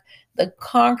Amashiach, the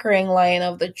conquering lion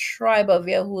of the tribe of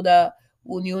Yehudah,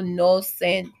 who knew no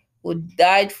sin, who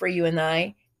died for you and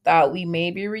I, that we may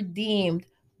be redeemed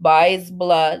by his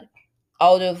blood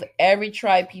out of every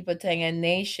tribe, people, tongue, and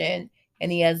nation.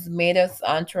 And he has made us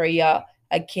unto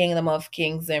a kingdom of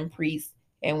kings and priests,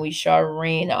 and we shall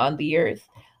reign on the earth.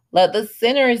 Let the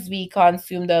sinners be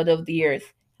consumed out of the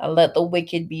earth, and let the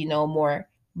wicked be no more.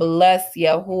 Bless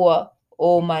Yahuah,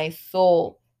 O my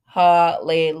soul.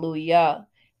 Hallelujah.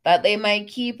 That they might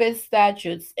keep his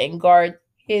statutes and guard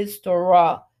his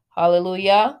Torah.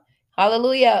 Hallelujah.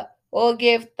 Hallelujah. Oh,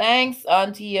 give thanks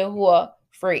unto Yahuah,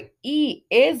 for he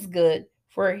is good,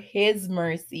 for his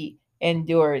mercy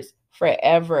endures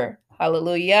forever.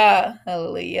 Hallelujah.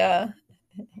 Hallelujah.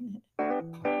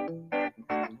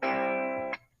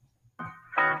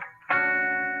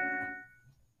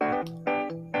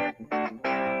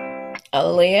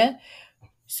 Hallelujah.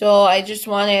 So I just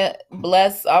want to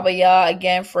bless Abba Yah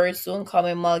again for soon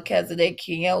coming Melchizedek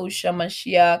King Yahusha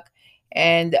Mashiach.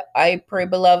 And I pray,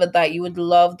 beloved, that you would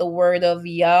love the word of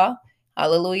Yah.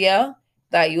 Hallelujah.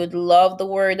 That you would love the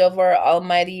word of our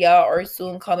Almighty Yah, or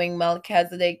soon coming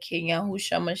Melchizedek King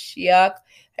Yahusha Mashiach.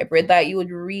 I pray that you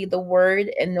would read the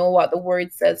word and know what the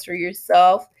word says for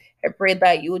yourself. I pray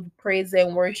that you would praise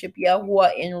and worship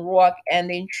Yahuah in ruach and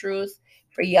in truth.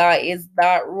 For Yah is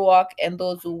that Ruach, and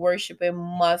those who worship him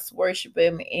must worship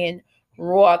him in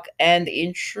Ruach and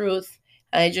in truth.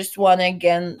 And I just want to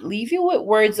again leave you with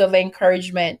words of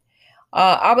encouragement.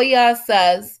 Abiyah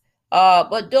says,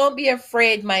 but don't be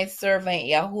afraid, my servant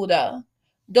Yahudah.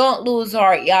 Don't lose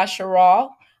heart,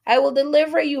 Yasharal. I will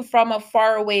deliver you from a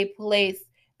faraway place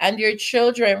and your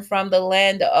children from the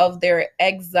land of their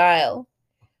exile.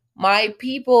 My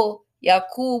people,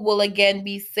 Yakub, will again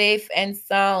be safe and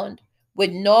sound,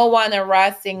 with no one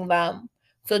harassing them.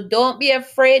 So don't be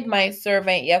afraid, my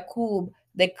servant Yakub,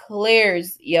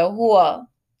 declares Yahuah.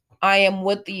 I am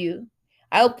with you.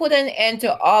 I'll put an end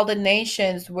to all the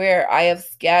nations where I have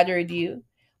scattered you,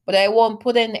 but I won't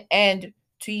put an end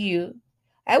to you.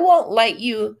 I won't let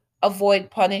you avoid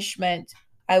punishment.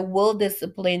 I will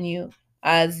discipline you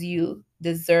as you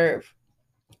deserve.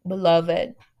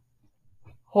 Beloved,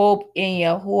 hope in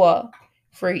Yahuwah,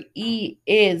 for he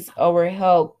is our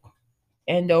help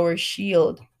and our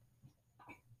shield.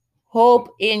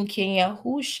 Hope in King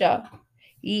Yahusha.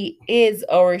 He is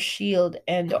our shield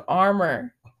and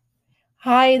armor.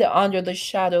 Hide under the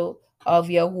shadow of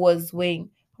Yahuwah's wing.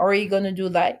 How are you going to do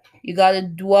that? You got to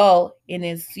dwell in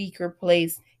his secret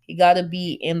place. You got to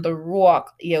be in the Ruach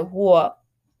Yahuwah.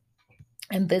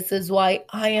 And this is why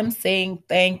I am saying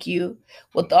thank you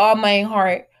with all my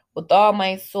heart, with all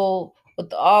my soul,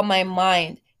 with all my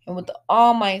mind, and with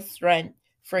all my strength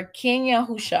for King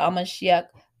Yahusha Amashiach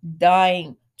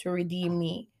dying to redeem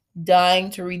me, dying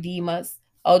to redeem us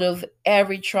out of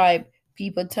every tribe,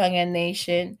 people, tongue, and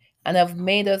nation, and have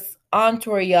made us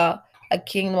unto Yah a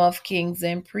kingdom of kings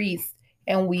and priests,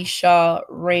 and we shall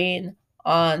reign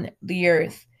on the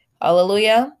earth.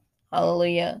 Hallelujah.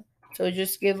 Hallelujah. So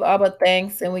just give Abba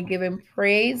thanks and we give him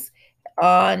praise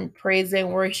on praise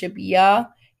and worship Yah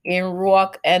in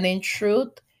Ruach and in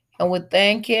truth. And we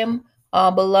thank him,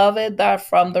 beloved, that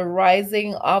from the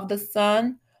rising of the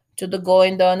sun to the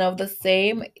going down of the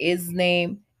same, his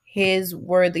name is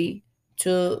worthy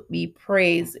to be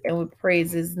praised. And we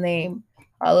praise his name.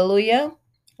 Hallelujah.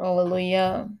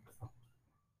 Hallelujah.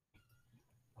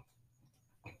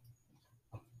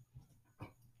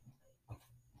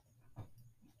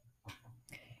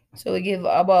 So we give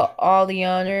Abba all the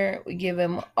honor. We give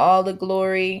him all the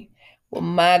glory. We'll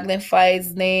magnify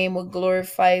his name. We'll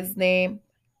glorify his name.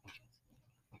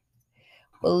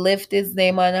 We'll lift his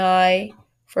name on high.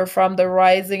 For from the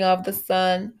rising of the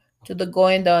sun to the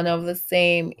going down of the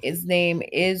same, his name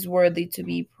is worthy to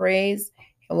be praised.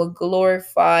 And we'll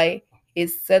glorify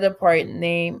his set apart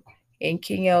name in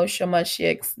King Yahushua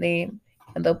Mashiach's name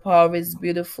and the power of his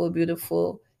beautiful,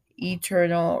 beautiful,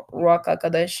 eternal Ruach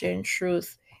HaKodesh in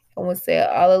truth. And we'll say,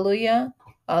 Hallelujah,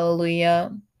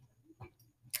 Hallelujah,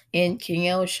 in King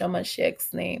Yahushua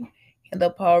Mashiach's name, in the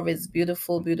power of his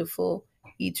beautiful, beautiful,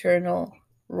 eternal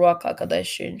Ruach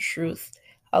HaKodesh in truth.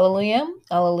 Hallelujah,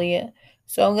 Hallelujah.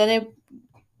 So I'm going to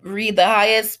read the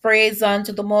highest praise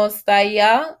unto the Most High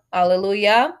Yah.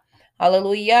 Hallelujah,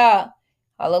 Hallelujah,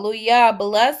 Hallelujah.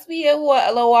 Blessed be Yahuwah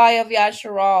Eloi of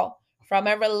Yasharal, from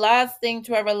everlasting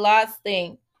to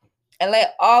everlasting. And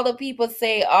let all the people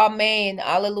say, Amen.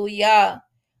 Hallelujah.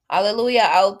 Hallelujah.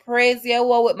 I'll praise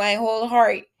Yahweh with my whole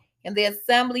heart in the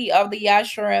assembly of the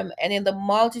Yasharim and in the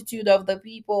multitude of the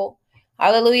people.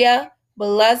 Hallelujah.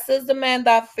 Blessed is the man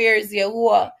that fears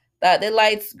Yahuwah, that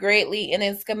delights greatly in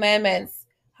his commandments.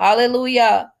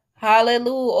 Hallelujah.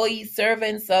 Hallelujah, O ye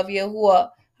servants of Yahuwah.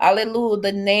 Hallelujah,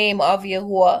 the name of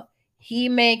Yahuwah. He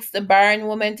makes the barren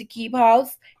woman to keep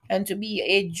house and to be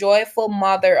a joyful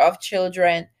mother of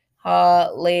children.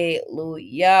 Hallelujah.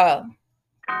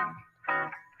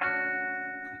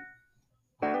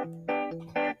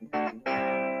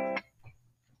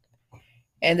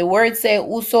 And the word said,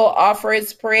 whoso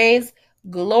offers praise,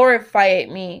 glorify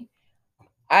it me.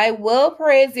 I will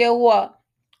praise Yahuwah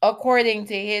according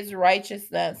to his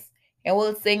righteousness, and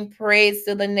will sing praise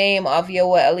to the name of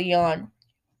Yahuwah Elion.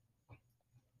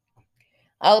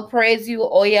 I'll praise you,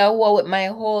 O Yahuwah, with my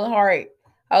whole heart.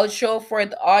 I'll show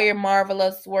forth all your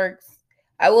marvelous works.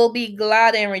 I will be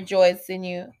glad and rejoice in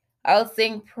you. I'll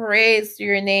sing praise to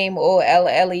your name, O El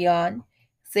Elyon.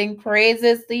 Sing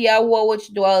praises to Yahweh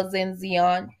which dwells in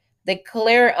Zion.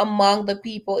 Declare among the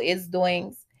people his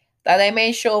doings, that I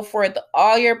may show forth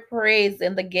all your praise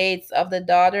in the gates of the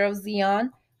daughter of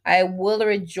Zion. I will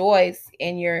rejoice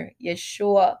in your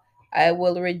Yeshua. I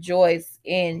will rejoice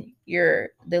in your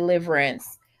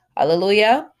deliverance.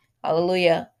 Hallelujah.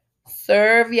 Hallelujah.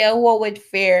 Serve Yahuwah with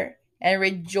fear and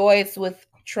rejoice with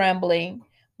trembling.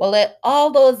 But let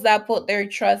all those that put their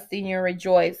trust in you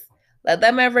rejoice. Let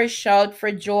them ever shout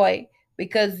for joy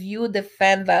because you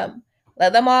defend them.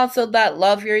 Let them also that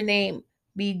love your name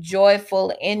be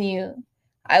joyful in you.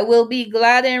 I will be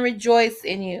glad and rejoice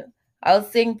in you. I'll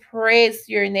sing praise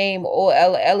to your name, O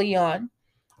El Elyon,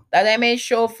 that I may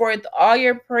show forth all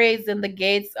your praise in the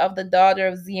gates of the daughter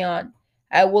of Zion.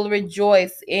 I will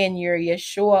rejoice in your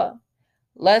Yeshua,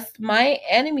 lest my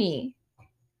enemy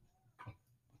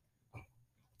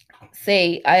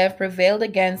say, I have prevailed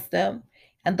against them,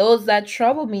 and those that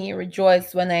trouble me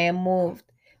rejoice when I am moved.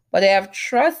 But I have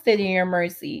trusted in your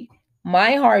mercy.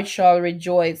 My heart shall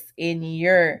rejoice in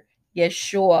your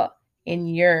Yeshua, in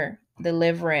your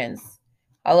deliverance.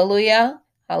 Hallelujah.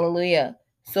 Hallelujah.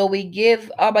 So we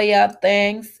give Abaya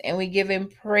thanks and we give him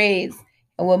praise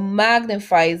and we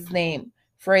magnify his name,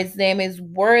 for his name is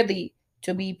worthy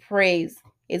to be praised.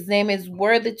 His name is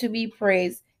worthy to be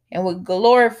praised, and we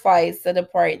glorify his set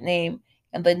apart name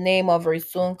and the name of our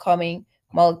soon coming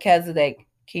Melchizedek,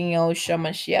 King Yahushua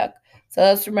Mashiach. So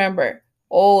let's remember,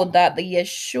 oh, that the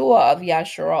Yeshua of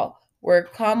Yasharal will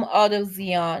come out of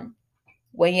Zion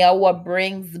when Yahuah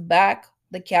brings back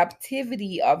the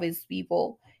captivity of his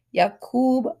people.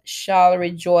 Yaqub shall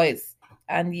rejoice,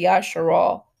 and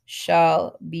Yasharal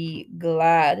shall be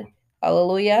glad.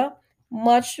 Hallelujah.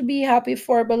 Much to be happy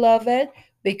for, beloved,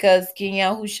 because King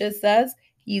Yahusha says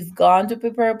he's gone to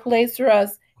prepare a place for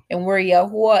us, and where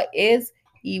Yahuah is,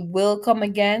 he will come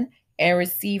again and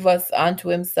receive us unto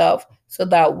himself, so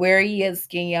that where he is,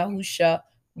 King Yahusha,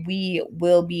 we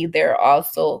will be there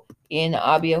also in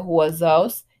Abi Yahuwah's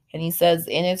house. And he says,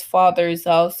 in his father's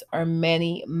house are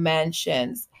many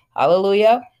mansions.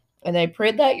 Hallelujah. And I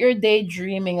pray that you're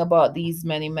daydreaming about these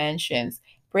many mansions.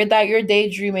 Pray that you're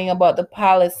daydreaming about the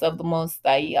palace of the Most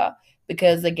High,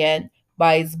 because again,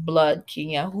 by his blood,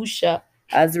 King Yahusha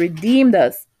has redeemed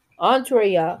us unto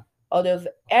Yah out of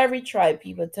every tribe,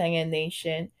 people, tongue, and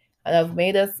nation, and have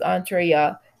made us unto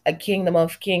Yah a kingdom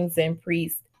of kings and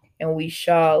priests, and we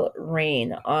shall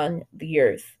reign on the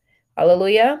earth.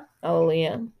 Hallelujah.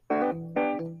 Hallelujah.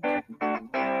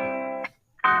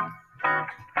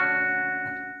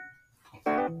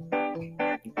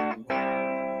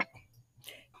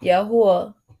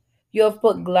 Yahuwah, you have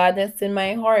put gladness in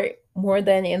my heart more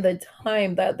than in the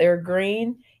time that their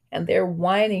grain and their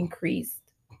wine increased.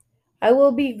 I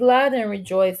will be glad and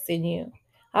rejoice in you.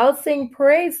 I'll sing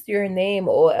praise to your name,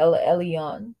 O El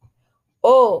Elyon.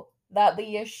 Oh, that the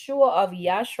Yeshua of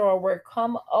Yahshua were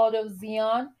come out of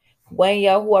Zion when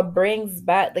Yahuwah brings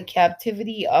back the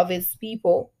captivity of his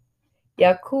people.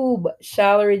 Yaqub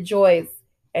shall rejoice,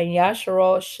 and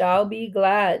Yasharal shall be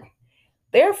glad.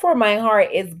 Therefore my heart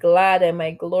is glad, and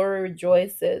my glory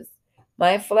rejoices.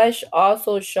 My flesh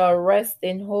also shall rest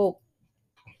in hope.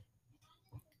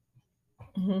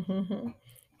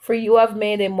 For you have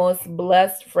made him most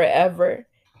blessed forever.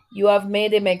 You have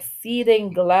made him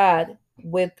exceeding glad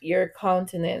with your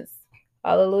countenance.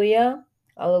 Hallelujah.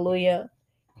 Hallelujah.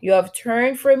 You have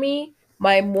turned for me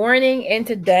my mourning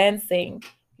into dancing.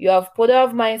 You have put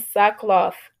off my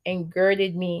sackcloth and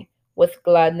girded me with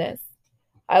gladness.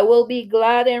 I will be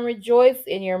glad and rejoice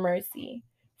in your mercy,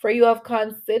 for you have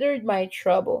considered my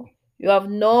trouble. You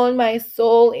have known my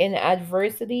soul in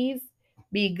adversities.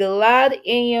 Be glad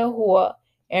in Yahuwah,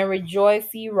 and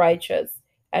rejoice, ye righteous,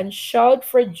 and shout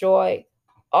for joy,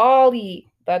 all ye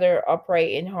that are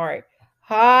upright in heart.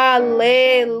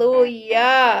 Hallelujah!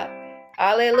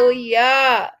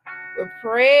 Hallelujah! We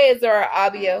praise our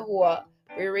Abba Yahuwah.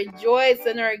 We rejoice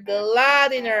and are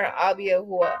glad in our Abba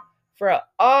Yahuwah for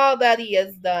all that he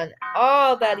has done,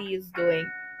 all that he is doing,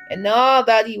 and all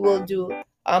that he will do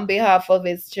on behalf of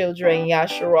his children,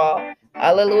 Yahshua.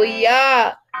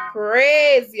 Hallelujah.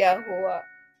 Praise Yahuwah.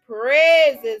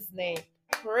 Praise his name.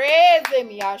 Praise him,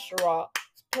 Yahshua.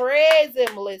 Praise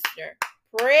him, listener.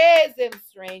 Praise him,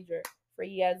 stranger, for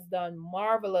he has done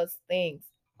marvelous things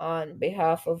on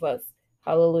behalf of us.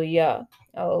 Hallelujah.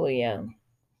 Hallelujah.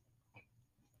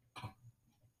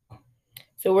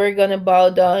 So we're going to bow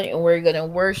down and we're going to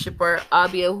worship our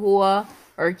Abba Yahuwah,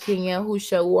 our King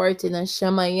Yahusha, Warten and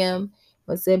Shemayim.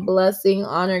 We say blessing,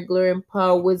 honor, glory, and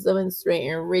power, wisdom, and strength,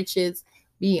 and riches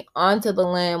be unto the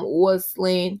Lamb who was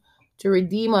slain to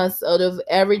redeem us out of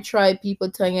every tribe, people,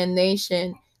 tongue, and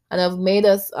nation, and have made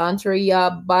us unto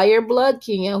Yah by your blood,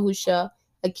 King Yahusha,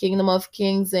 a kingdom of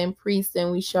kings and priests,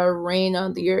 and we shall reign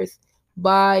on the earth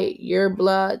by your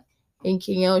blood. In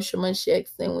King Yahushua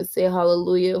Mashiach's name, we say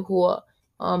hallelujah, Yahuwah.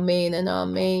 Amen and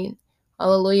amen.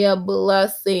 Hallelujah.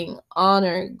 Blessing,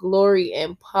 honor, glory,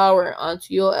 and power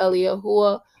unto your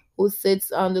Yahuwah, who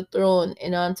sits on the throne,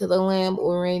 and unto the Lamb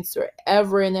who reigns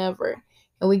forever and ever.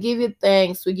 And we give you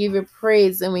thanks, we give you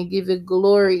praise, and we give you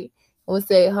glory. And we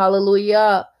say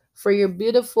hallelujah for your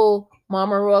beautiful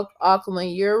Mama Rock Akman,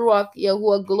 your Rock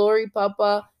Yahuwah glory,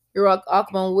 Papa, your Rock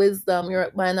Akman wisdom, your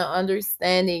Rock Mana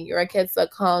understanding, your Rock Ketsa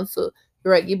counsel,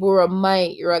 you're at Gibura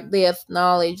might, you're at death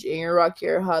knowledge, and you're at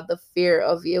your heart the fear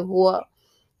of Yahuwah.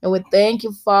 And we thank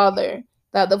you, Father,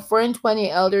 that the 420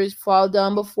 elders fall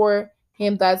down before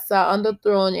him that sat on the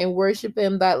throne and worship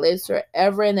him that lives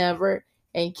forever and ever,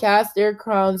 and cast their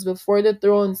crowns before the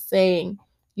throne, saying,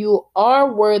 You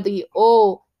are worthy,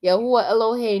 O Yahuah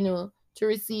Eloheinu, to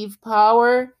receive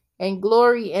power and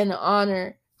glory and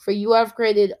honor, for you have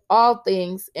created all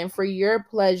things, and for your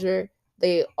pleasure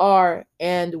they are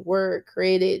and were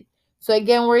created. So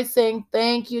again, we're saying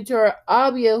thank you to our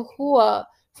Abba Yahuah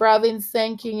for having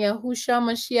sent King Yahusha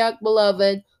Mashiach,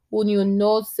 beloved, who knew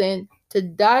no sin, to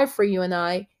die for you and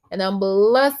I. And I'm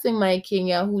blessing my King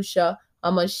Yahusha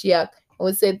Mashiach. And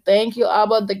we say thank you,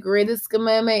 Abba. The greatest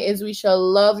commandment is we shall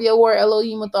love Yahuah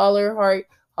Elohim with all our heart,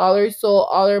 all our soul,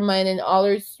 all our mind, and all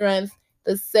our strength.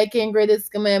 The second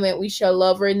greatest commandment, we shall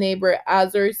love our neighbor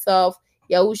as ourselves.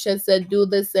 Yahusha said, do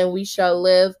this and we shall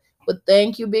live. But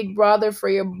thank you, big brother, for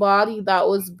your body that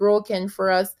was broken for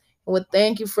us. And we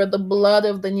thank you for the blood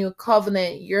of the new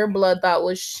covenant, your blood that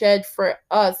was shed for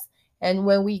us. And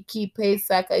when we keep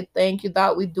Pesach, I thank you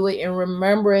that we do it in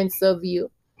remembrance of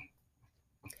you.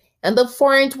 And the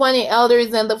 420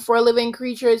 elders and the 4 living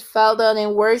creatures fell down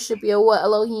and worshiped Yahuah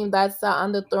Elohim that sat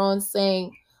on the throne,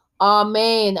 saying,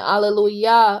 Amen,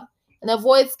 Alleluia. And a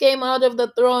voice came out of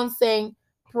the throne saying,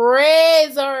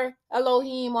 Praise our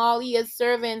Elohim, all his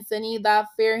servants, and he that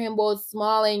fear him, both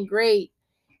small and great.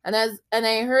 And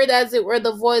I heard as it were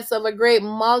the voice of a great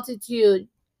multitude,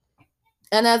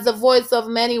 and as the voice of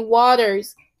many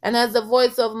waters, and as the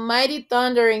voice of mighty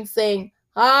thundering, saying,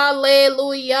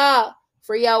 Hallelujah!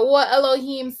 For Yahuah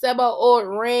Elohim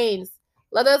Sebaot reigns.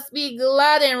 Let us be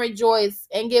glad and rejoice,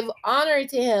 and give honor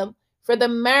to him, for the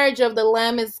marriage of the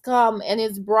Lamb is come, and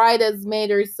his bride has made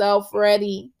herself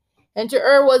ready. And to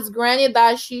her was granted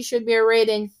that she should be arrayed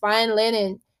in fine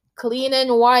linen, clean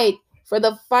and white, for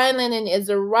the fine linen is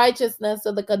the righteousness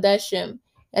of the Kadeshim.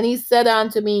 And he said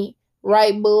unto me,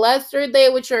 Right, blessed are they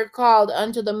which are called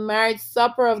unto the marriage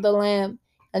supper of the Lamb.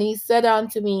 And he said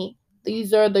unto me,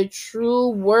 These are the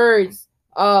true words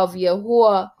of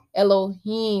Yahuah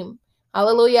Elohim.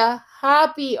 Hallelujah.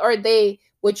 Happy are they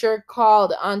which are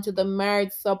called unto the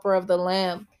marriage supper of the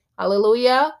Lamb.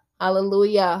 Hallelujah.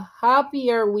 Hallelujah.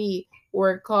 Happy are we who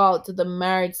are called to the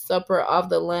marriage supper of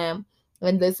the Lamb.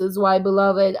 And this is why,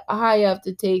 beloved, I have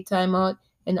to take time out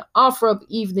and offer up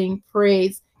evening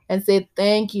praise and say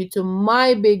thank you to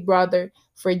my big brother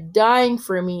for dying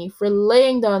for me, for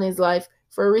laying down his life,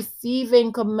 for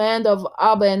receiving command of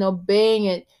Abba and obeying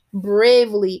it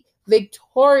bravely,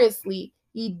 victoriously.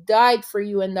 He died for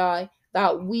you and I,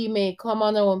 that we may come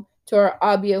on home to our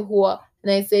Abba Yahuah.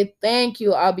 And I say thank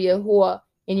you, Abba Yahuah,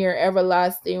 in your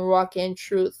everlasting rock and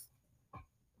truth.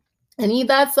 And he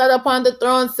that sat upon the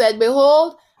throne said,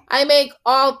 Behold, I make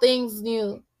all things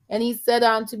new. And he said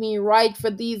unto me, Write,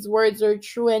 for these words are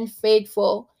true and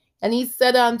faithful. And he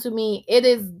said unto me, It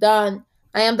is done.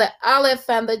 I am the Aleph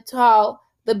and the Tau,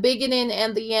 the beginning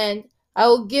and the end. I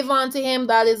will give unto him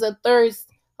that is athirst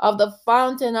of the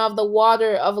fountain of the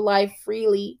water of life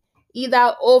freely. He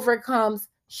that overcomes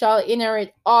shall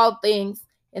inherit all things,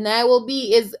 and I will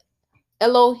be his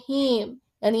Elohim,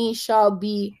 and he shall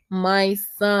be my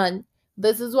son.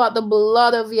 This is what the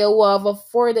blood of Yahuah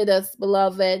afforded us,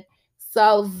 beloved.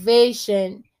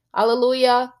 Salvation.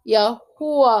 Hallelujah.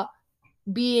 Yahuah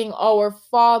being our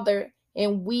Father,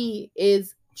 and we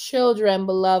is children,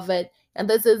 beloved. And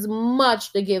this is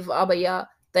much to give Abba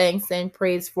thanks and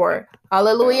praise for.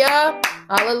 Hallelujah.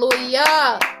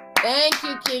 Hallelujah. Thank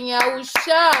you, King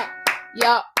Yahusha.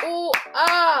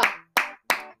 Yahuah.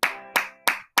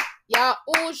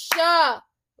 Yahusha.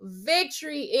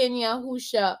 Victory in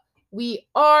Yahusha. We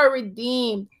are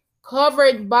redeemed,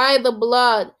 covered by the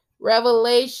blood.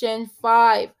 Revelation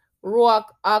 5. Ruach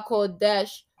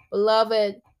HaKodesh.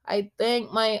 Beloved, I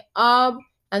thank my Ab,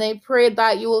 and I pray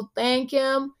that you will thank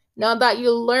him now that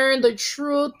you learn the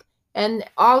truth. And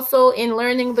also in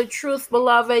learning the truth,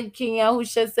 beloved, King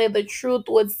Yahusha said the truth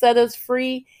would set us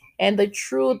free, and the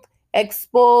truth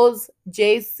expose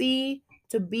JC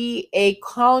to be a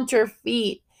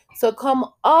counterfeit. So come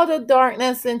out of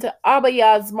darkness into Abba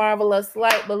Yah's marvelous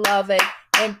light, beloved,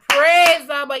 and praise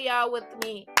Abba Yah with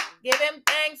me. Give him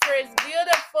thanks for his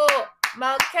beautiful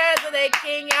Melchizedek,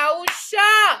 King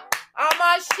Yahusha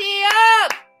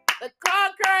HaMashiach. The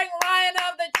conquering lion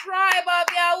of the tribe of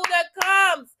Yehudah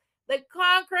comes. The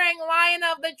conquering lion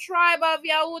of the tribe of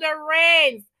Yehudah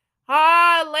reigns.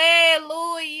 Hallelujah.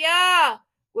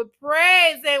 We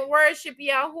praise and worship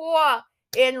Yahuah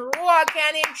in Ruach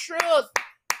and in truth.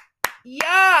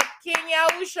 Yah, King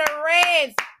Yahusha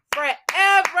reigns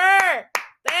forever.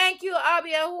 Thank you, Abba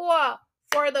Yahuah,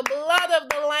 for the blood of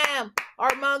the Lamb,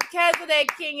 our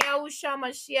Melchizedek, King Yahusha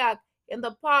Mashiach, in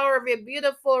the power of your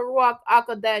beautiful Ruach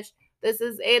HaKodesh. This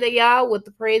is Ada Yah with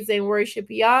the praise and worship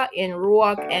Yah in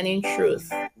Ruach and in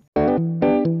truth.